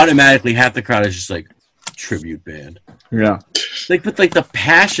automatically half the crowd is just like tribute band. Yeah. Like with like the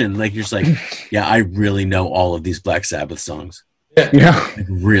passion, like you're just like, yeah, I really know all of these Black Sabbath songs Yeah. like,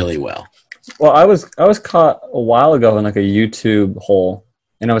 really well. Well, I was caught a while ago in like a YouTube hole,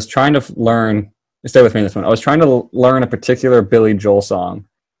 and I was trying to learn. Stay with me on this one. I was trying to learn a particular Billy Joel song,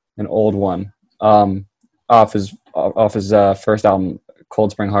 an old one, off his first album,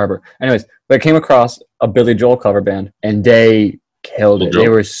 Cold Spring Harbor. Anyways, but I came across a Billy Joel cover band, and they killed it.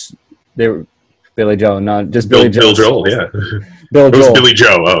 They were Billy Joel, not just Billy Joel. Bill Joel, yeah. Bill It was Joel. Billy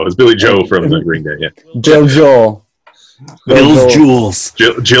Joe. Oh, it was Billy Joe from the Green Day, yeah. Bill Joel. Bill's Jewels.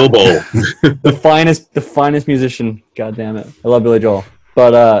 Jill Bowl. the finest musician. God damn it, I love Billy Joel.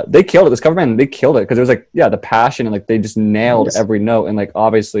 But they killed it. This cover band, they killed it because it was like, yeah, the passion and like they just nailed every note, and like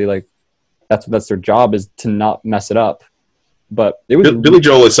obviously like that's their job is to not mess it up. But it was Billy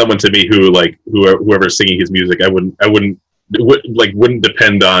Joel is someone to me who like whoever's singing his music, I wouldn't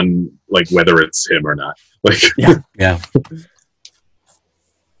depend on like whether it's him or not. Like Yeah.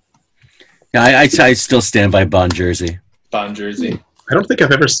 I still stand by Bon Jersey. Bon Jersey. I don't think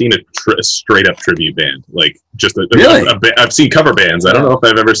I've ever seen a straight up tribute band. Like just Really? I've seen cover bands. I don't know if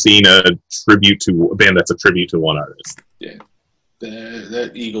I've ever seen a band that's a tribute to one artist. Yeah.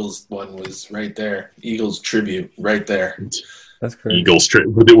 That Eagles one was right there. Eagles tribute right there. that's crazy. Eagles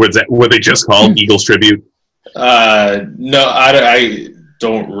were they just called Eagles tribute? No, I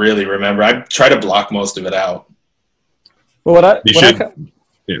don't really remember. I try to block most of it out. Well, You should.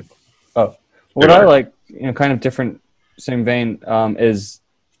 What I like, kind of different, same vein, is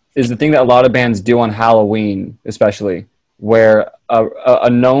the thing that a lot of bands do on Halloween, especially, where a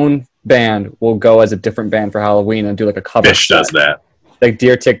known band will go as a different band for Halloween and do like a cover. Fish set. does that. Like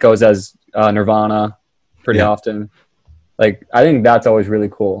Deer Tick goes as Nirvana pretty often. Like I think that's always really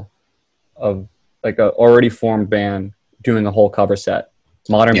cool, of like a already formed band doing a whole cover set.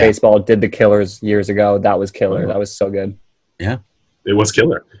 Modern Baseball did the Killers years ago. That was killer. That was so good. Yeah. It was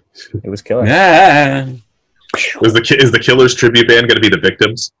killer. It was killer. Yeah. Is the Killers tribute band going to be the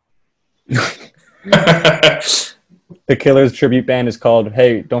Victims? The Killers tribute band is called,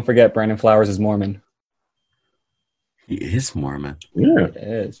 hey, don't forget Brandon Flowers is Mormon. He is Mormon. Yeah. It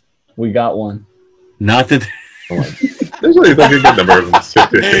is. We got one. Not that There's really like a good number of them.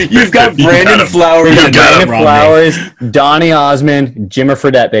 you've got Brandon Flowers You and got Mitt Brandon Romney. Flowers, Donny Osmond, Jimmer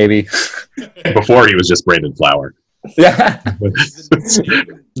Fredette, baby. Before he was just Brandon Flower. Yeah.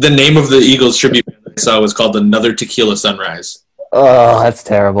 The name of the Eagles tribute band I saw was called Another Tequila Sunrise. Oh, that's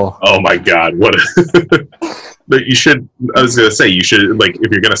terrible. Oh my God! What? But you should. I was gonna say you should like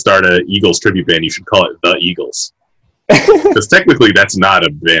if you're gonna start an Eagles tribute band, you should call it the Eagles. Because technically, that's not a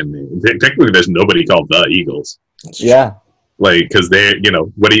band name. Technically, there's nobody called the Eagles. Yeah. Like, because they,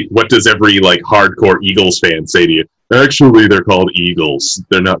 what does every like hardcore Eagles fan say to you? Actually, they're called Eagles.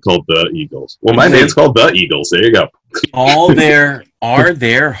 They're not called the Eagles. Well, my band's called the Eagles. There you go. Are there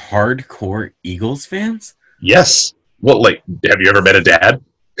hardcore Eagles fans? Yes. Well, like, have you ever met a dad?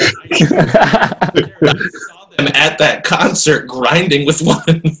 I saw them at that concert grinding with one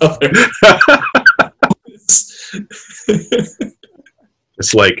another.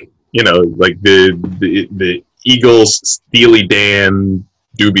 It's like, like the Eagles, Steely Dan,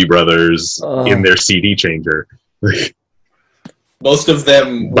 Doobie Brothers in their CD changer. Most of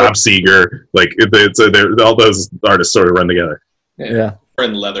them were Bob Seger, like all those artists sort of run together. Yeah.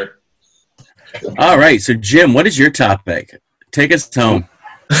 in leather. All right, so Jim, what is your topic? Take us home.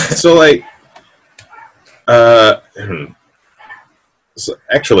 So like, so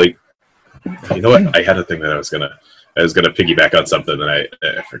actually, you know what? I had a thing that I was gonna piggyback on something, and I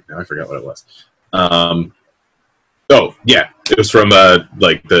forgot what it was. Oh yeah, it was from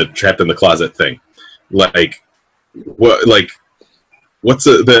like the trapped in the closet thing. Like, what's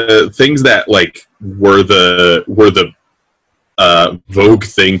the things that like were the Vogue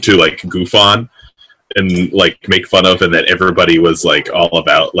thing to like goof on and like make fun of, and that everybody was like all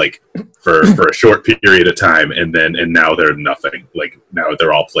about like for a short period of time, and now they're nothing. Like now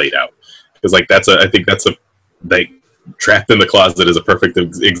they're all played out. Because like I think that's like Trapped in the Closet is a perfect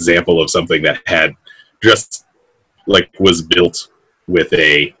example of something that had just like was built with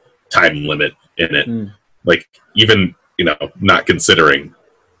a time limit in it. Like even not considering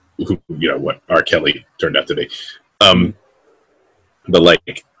who what R. Kelly turned out to be. But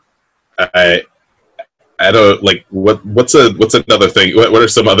like I don't like what's another thing? What are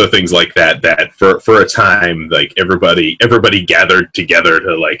some other things like that for a time like everybody gathered together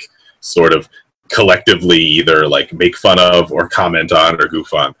to like sort of collectively either like make fun of or comment on or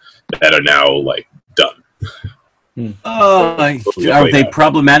goof on that are now like done. Are they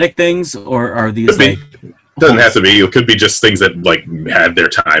problematic things, or are these like? Doesn't have to be. It could be just things that like had their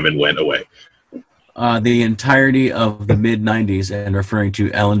time and went away. The entirety of the mid '90s, and referring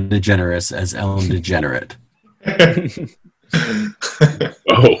to Ellen DeGeneres as Ellen Degenerate.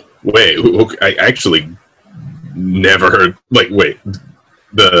 Oh wait, I actually never heard. Like wait,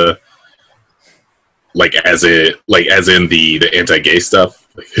 as in the anti-gay stuff.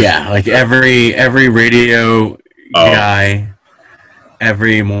 Yeah, like every radio guy,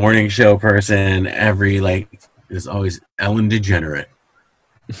 every morning show person, there's always Ellen DeGenerate.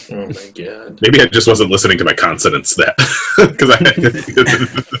 Oh my god! Maybe I just wasn't listening to my consonants because I had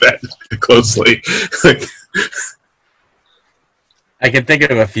that closely. I can think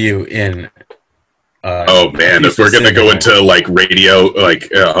of a few in. Oh man, if we're gonna go into like radio, like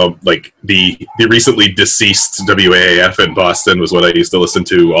the recently deceased WAAF in Boston was what I used to listen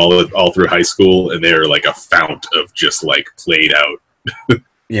to all through high school, and they're like a fount of just like played out.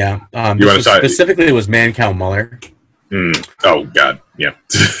 Yeah, specifically it was Man Cow Muller. Oh god, yeah.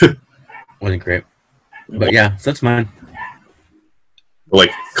 Wasn't great, but yeah, so that's mine.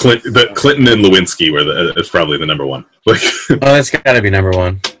 Like Clinton and Lewinsky it's probably the number one. Like, oh, that's got to be number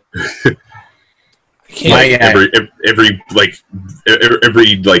one. Every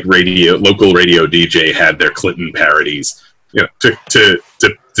local radio DJ had their Clinton parodies,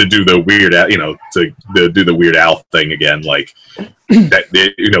 to do the Weird Al, to do the Weird Al thing again, like that,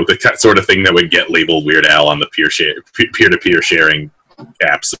 the sort of thing that would get labeled Weird Al on the peer-to-peer sharing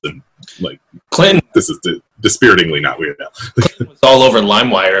apps, and like Clinton. This is dispiritingly not Weird Al. Clinton was all over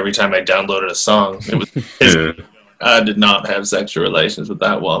LimeWire every time I downloaded a song. It was I did not have sexual relations with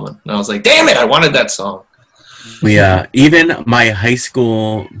that woman. And I was like, damn it, I wanted that song. Even my high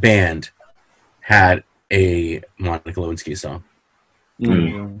school band had a Monica Lewinsky song.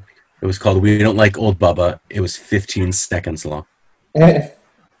 It was called We Don't Like Old Bubba. It was 15 seconds long.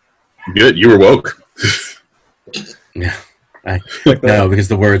 Good, you were woke. Yeah. No, because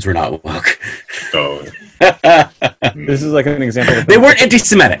the words were not woke. Oh. This is like an example. They weren't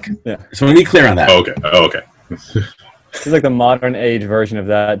anti-Semitic. Yeah. So let me be clear on that. Oh, okay. It's like the modern age version of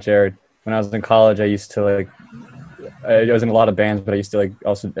that, Jared. When I was in college, I used to I was in a lot of bands, but I used to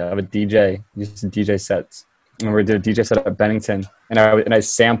also have a DJ. I used to DJ sets. And we did a DJ set at Bennington, and I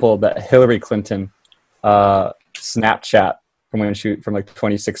sampled that Hillary Clinton Snapchat from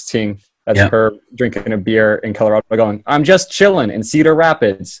 2016. That's her drinking a beer in Colorado, going, "I'm just chilling in Cedar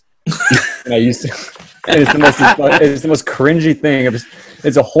Rapids." And I used to. It's the most cringy thing.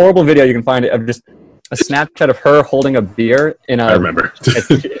 It's a horrible video. You can find it of just a Snapchat of her holding a beer I remember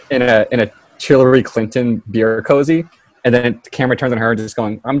in a Hillary Clinton beer cozy, and then the camera turns on her just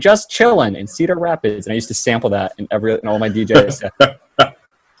going, "I'm just chilling in Cedar Rapids," and I used to sample that in all my DJs.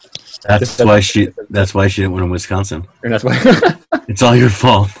 That's why she didn't win in Wisconsin. And that's why it's all your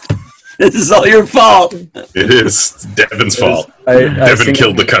fault. This is all your fault. It is Devin's fault. Devin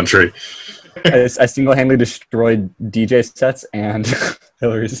killed the country. I single-handedly destroyed DJ sets and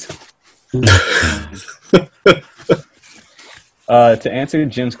Hillary's. To answer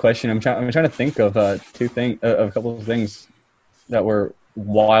Jim's question, I'm trying to think of a couple of things that were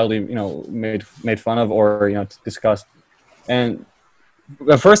wildly, made fun of or discussed. And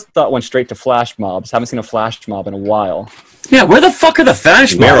the first thought went straight to flash mobs. Haven't seen a flash mob in a while. Yeah, where the fuck are the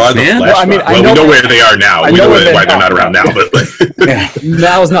flash Where mobs, are the man? flash Well, I mean, mobs? I Well, know we know where- where they are now. I We know know where why they're they're not around now. But Yeah.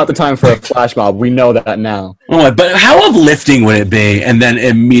 Now is not the time for a flash mob. We know that now. Oh, but how uplifting would it be, and then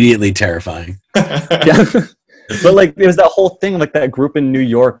immediately terrifying? Yeah. But like there was that whole thing, like that group in New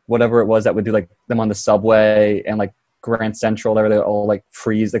York, whatever it was, that would do like them on the subway and like Grand Central, they all like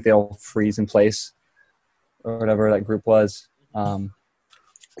freeze, like they all freeze in place, or whatever that group was.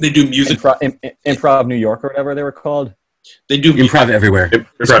 They do music. Improv New York or whatever they were called. They do Improv everywhere.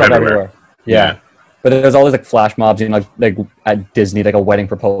 it's right everywhere. Yeah. But there's always like flash mobs, you know, like at Disney, like a wedding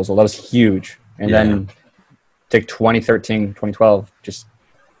proposal. That was huge. And then like 2013, 2012 just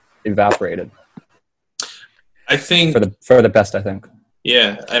evaporated. I think for the best, I think.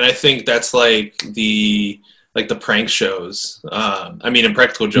 Yeah, and I think that's like the prank shows. I mean, in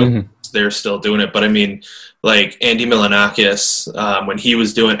Practical Jokers, they're still doing it, but I mean, like Andy Milonakis, when he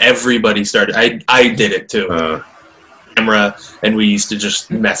was doing, everybody started. I did it too. Camera, and we used to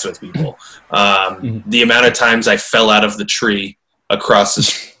just mess with people. The amount of times I fell out of the tree across the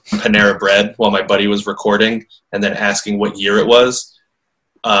Panera Bread while my buddy was recording, and then asking what year it was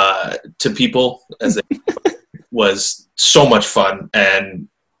to people as they was so much fun, and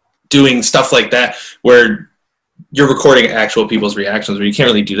doing stuff like that where you're recording actual people's reactions, where you can't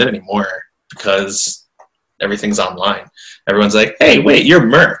really do that anymore because everything's online. Everyone's like, "Hey, wait, you're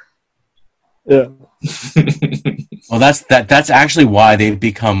Murr." Yeah. Well, that's actually why they've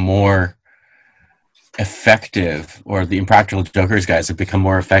become more effective, or the Impractical Jokers guys have become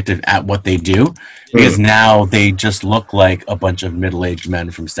more effective at what they do, because now they just look like a bunch of middle-aged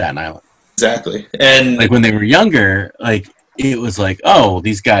men from Staten Island. Exactly. And like when they were younger, like it was like, oh,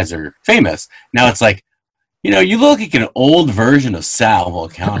 these guys are famous. Now it's like, you know, you look like an old version of Sal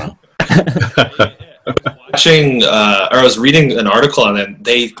Volcano. Watching, or I was reading an article on them.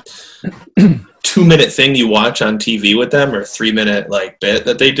 They 2-minute thing you watch on TV with them, or 3-minute like bit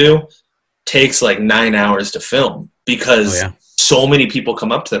that they do, takes like 9 hours to film, because so many people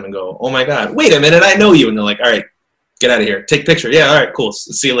come up to them and go, "Oh my God, wait a minute, I know you," and they're like, "All right, get out of here. Take a picture." Yeah, all right, cool.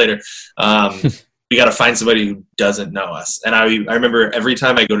 See you later. We got to find somebody who doesn't know us. And I remember every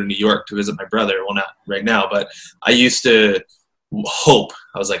time I go to New York to visit my brother, well, not right now, but I used to hope.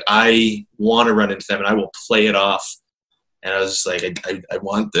 I was like, I want to run into them, and I will play it off. And I was just like, I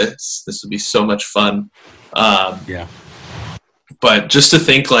want this. This would be so much fun. Yeah. But just to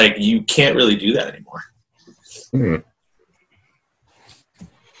think, like, you can't really do that anymore.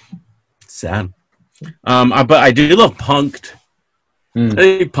 Sad. But I do love Punk'd. I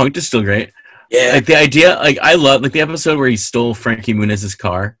think Punk'd is still great. Yeah. Like the idea, like I love like the episode where he stole Frankie Muniz's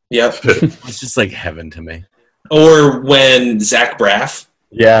car. Yep. It's just like heaven to me. Or when Zach Braff,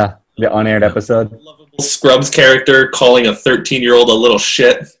 Yeah, the unaired episode. lovable Scrubs character, calling a 13-year-old a little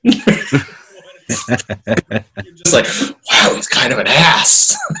shit. You're just like, wow, he's kind of an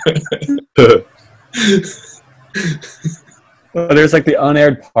ass. Well, there's like the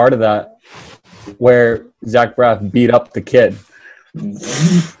unaired part of that where Zach Braff beat up the kid.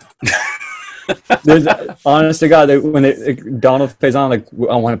 There's, honest to God, Donald Faison, like,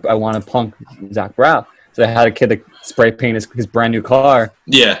 I want to punk Zach Braff. So they had a kid that spray paint his brand new car,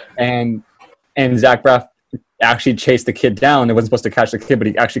 Yeah. and Zach Braff actually chased the kid down. They wasn't supposed to catch the kid, but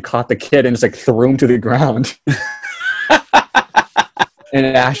he actually caught the kid and just like threw him to the ground. And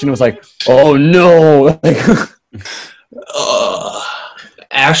Ashton was like, "Oh no!"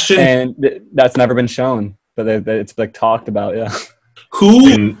 Ashton, And that's never been shown, but it's like talked about. Yeah.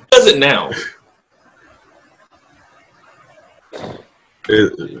 who does it now?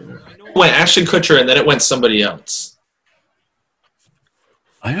 It went Ashton Kutcher, and then it went somebody else.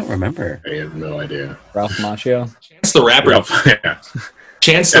 I don't remember. I have no idea. Ralph Macchio. Chance the Rapper. Yeah.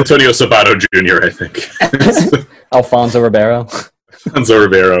 Chance the Antonio Sabato Jr., I think. Alfonso Ribeiro. Hanzo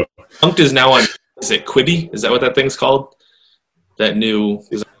Rivero. Punk'd is now on, is it Quibi? Is that what that thing's called? That new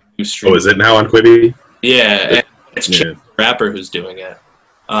stream. Oh, is it now on Quibi? Yeah, and it's Yeah. Chance the Rapper who's doing it.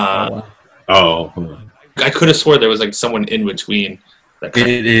 Wow. Oh. I could have swore there was like someone in between. That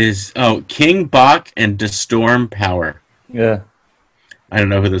It is King Bach and Destorm Power. Yeah. I don't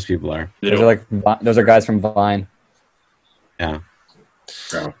know who those people are. Those are guys from Vine. Yeah.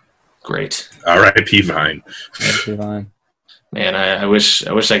 Oh. Great. R.I.P. Vine. Vine. Man, I wish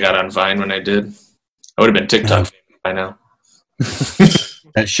I got on Vine when I did. I would have been TikTok famous by now.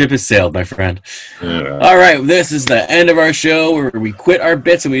 That ship has sailed, my friend. Yeah. All right, this is the end of our show where we quit our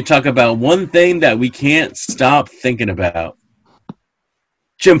bits and we talk about one thing that we can't stop thinking about.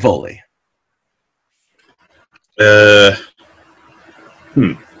 Jim Foley.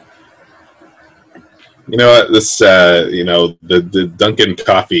 You know what? This, the Dunkin'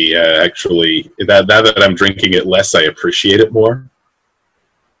 coffee, actually, now that I'm drinking it less, I appreciate it more.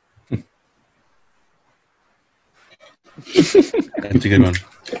 That's a good one.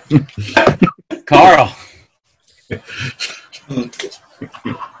 Carl.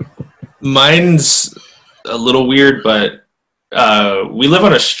 Mine's a little weird, but we live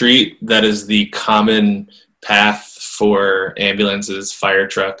on a street that is the common path for ambulances, fire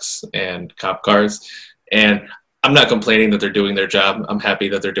trucks, and cop cars. And I'm not complaining that they're doing their job. I'm happy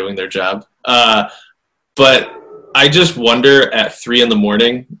that they're doing their job. But I just wonder at 3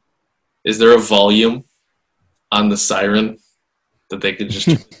 a.m, is there a volume on the siren that they could just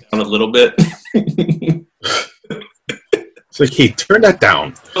turn it down a little bit? It's like, hey, turn that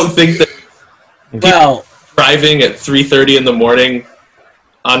down. I don't think that Well, driving at 3:30 a.m.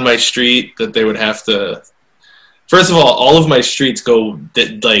 on my street that they would have to. First of all of my streets go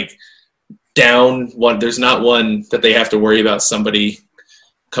like down one. There's not one that they have to worry about somebody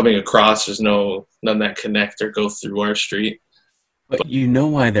coming across. There's none that connect or go through our street. but you know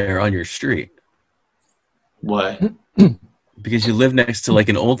why they're on your street. Why? Because you live next to like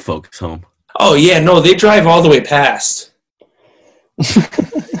an old folks home. Oh yeah, no, they drive all the way past.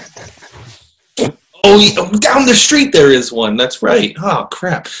 Down the street there is one. That's right. Oh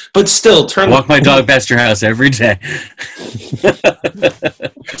crap! But still, I walk my dog past your house every day.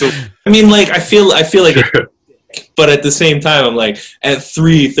 I mean, like I feel like, but at the same time, I'm like at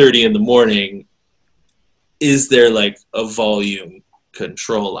 3:30 a.m. Is there like a volume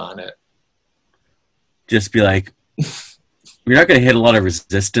control on it? Just be like, you're not going to hit a lot of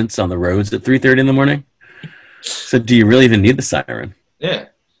resistance on the roads at 3:30 a.m. So do you really even need the siren? Yeah.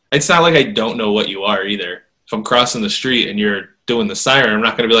 It's not like I don't know what you are either. If I'm crossing the street and you're doing the siren, I'm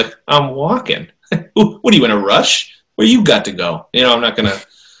not going to be like, I'm walking. What are you in a rush? Where you got to go? I'm not going to.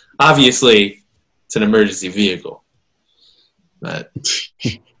 Obviously, it's an emergency vehicle. But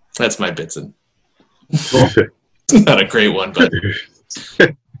that's my Bitsin. It's not a great one, but.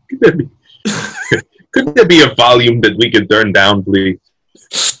 Could there be a volume that we could turn down, please?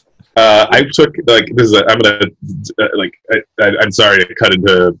 I took I'm sorry to cut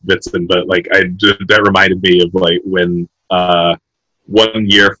into Bitsin, but that reminded me of like when 1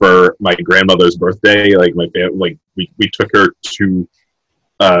 year for my grandmother's birthday, we took her to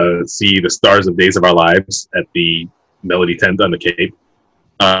see the Stars of Days of Our Lives at the Melody Tent on the Cape,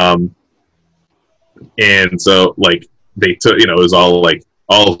 and so they took it was all the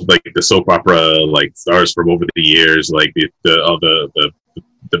soap opera stars from over the years,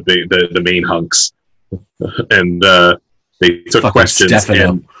 the main hunks, and they took Fucking questions. Stefano.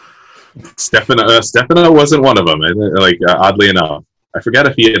 And Stefano wasn't one of them. Oddly enough, I forgot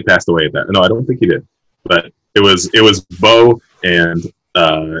if he had passed away at that. No, I don't think he did. But it was Bo and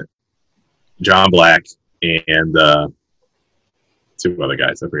John Black and two other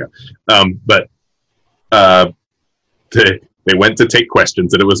guys. I forgot. They went to take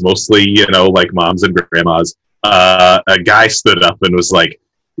questions, and it was mostly moms and grandmas. A guy stood up and was like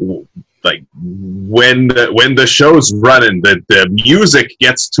when the show's running, the music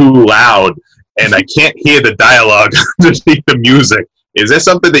gets too loud and I can't hear the dialogue underneath the music. Is there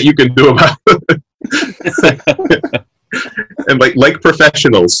something that you can do about it? And like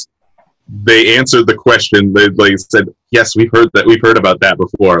professionals, they answered the question. They said, yes, we've heard about that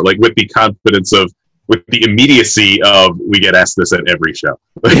before, with the confidence of, with the immediacy of, we get asked this at every show.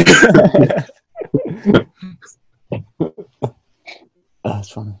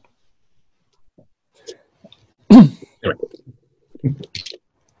 That's funny. That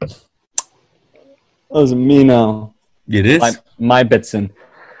was me now. It is? My Bitsin.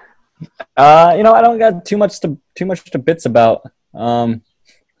 I don't got too much to bits about.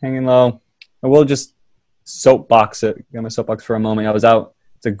 Hanging low. I will just soapbox it. Got my soapbox for a moment. I was out.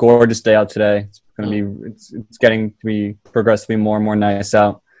 It's a gorgeous day out today. It's getting to be progressively more and more nice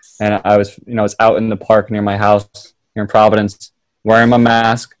out. And I was out in the park near my house here in Providence, wearing my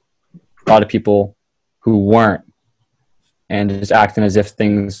mask. A lot of people who weren't, and just acting as if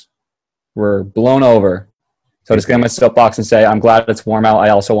things were blown over. So just get on my soapbox and say, I'm glad it's warm out. I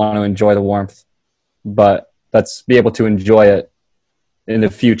also want to enjoy the warmth, but let's be able to enjoy it in the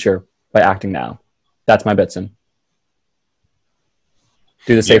future by acting now. That's my Bitsin.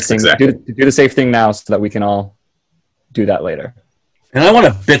 Do the safe thing. Exactly. Do the safe thing now, so that we can all do that later. And I want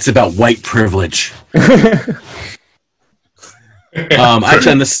a bits about white privilege. Actually, I'm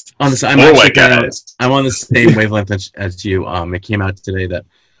on the same wavelength as you. It came out today that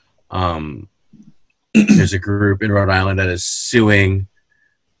there's a group in Rhode Island that is suing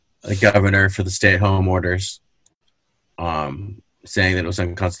the governor for the stay-at-home orders. saying that it was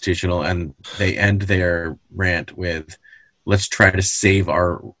unconstitutional, and they end their rant with, "Let's try to save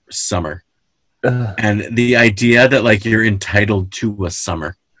our summer." And the idea that like you're entitled to a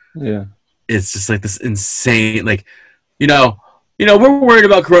summer, it's just like this insane. Like, we're worried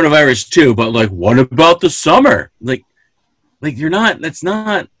about coronavirus too, but like, what about the summer? Like you're not. That's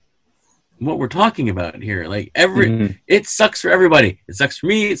not what we're talking about here. Like it sucks for everybody. It sucks for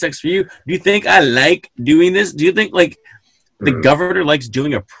me. It sucks for you. Do you think I like doing this? Do you think like the governor likes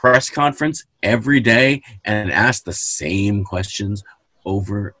doing a press conference every day and ask the same questions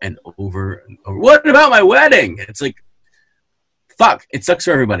over and over and over? What about my wedding? It's like, fuck, it sucks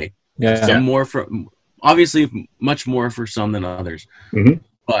for everybody. Some more for, obviously much more for some than others.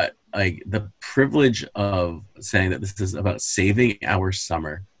 But like the privilege of saying that this is about saving our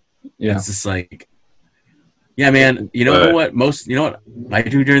summer. It's just like, yeah, man, you know what I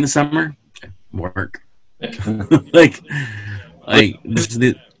do during the summer? Work. like this is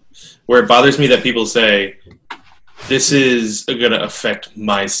the, where it bothers me that people say, this is going to affect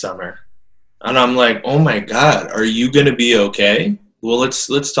my summer. And I'm like, oh my God, are you going to be okay? Well,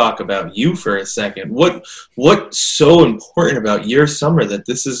 let's talk about you for a second. What's so important about your summer that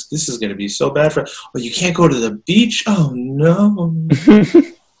this is going to be so bad for? Oh, you can't go to the beach? Oh no.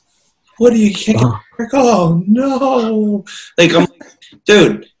 What do you can't get? Oh no. Like, I'm like,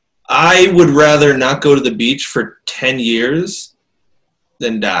 dude, I would rather not go to the beach for 10 years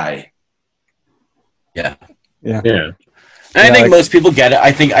than die. Yeah. And I think most people get it.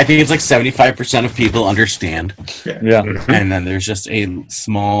 I think it's like 75% of people understand. Yeah. And then there's just a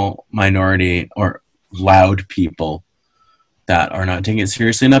small minority or loud people that are not taking it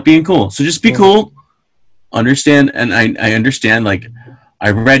seriously and not being cool. So just be cool. Understand. And I understand, like,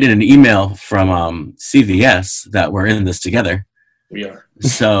 I read in an email from CVS that we're in this together. We are.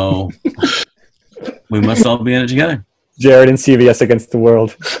 So we must all be in it together. Jared and CVS against the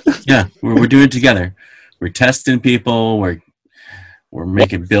world. Yeah, we're doing it together. We're testing people. We're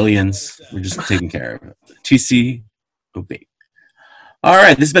making billions. We're just taking care of it. TCOB. All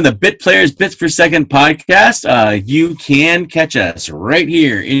right, this has been the Bit Players Bits Per Second podcast. You can catch us right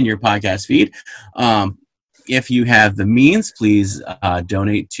here in your podcast feed. If you have the means, please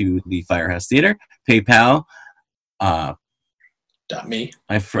donate to the Firehouse Theater. PayPal. .me.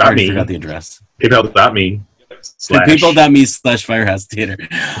 I already forgot the address. PayPal.me. PayPal.me/Firehouse Theater.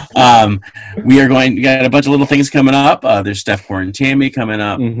 We got a bunch of little things coming up. There's Steph Core and Tammy coming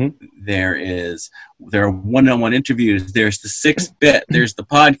up. There are one-on-one interviews. There's the 6-bit. There's the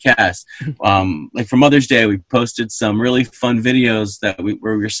podcast. Like for Mother's Day, we posted some really fun videos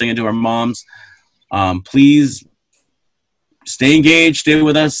where we were singing to our moms. Please stay engaged, stay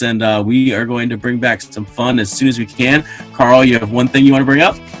with us, and we are going to bring back some fun as soon as we can. Carl, you have one thing you want to bring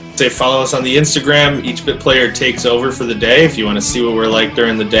up? Say follow us on the Instagram. Each Bit Player takes over for the day. If you want to see what we're like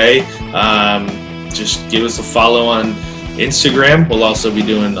during the day, just give us a follow on Instagram. We'll also be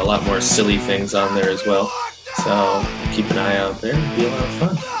doing a lot more silly things on there as well. So keep an eye out there. It'll be a lot of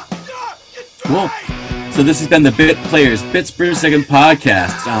fun. Cool. So this has been the Bit Players Bits Per Second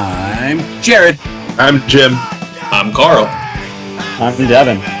podcast. I'm Jared. I'm Jim. I'm Carl. I'm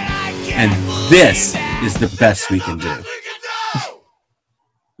Devin. And this is the best we can do.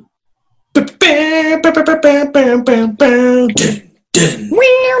 That's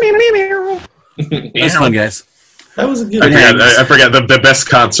fun, guys. That was a good. I forgot the best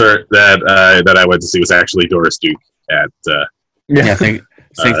concert that I went to see was actually Doris Duke at Jimmy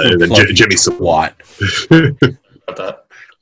Jimmy Swat. About that.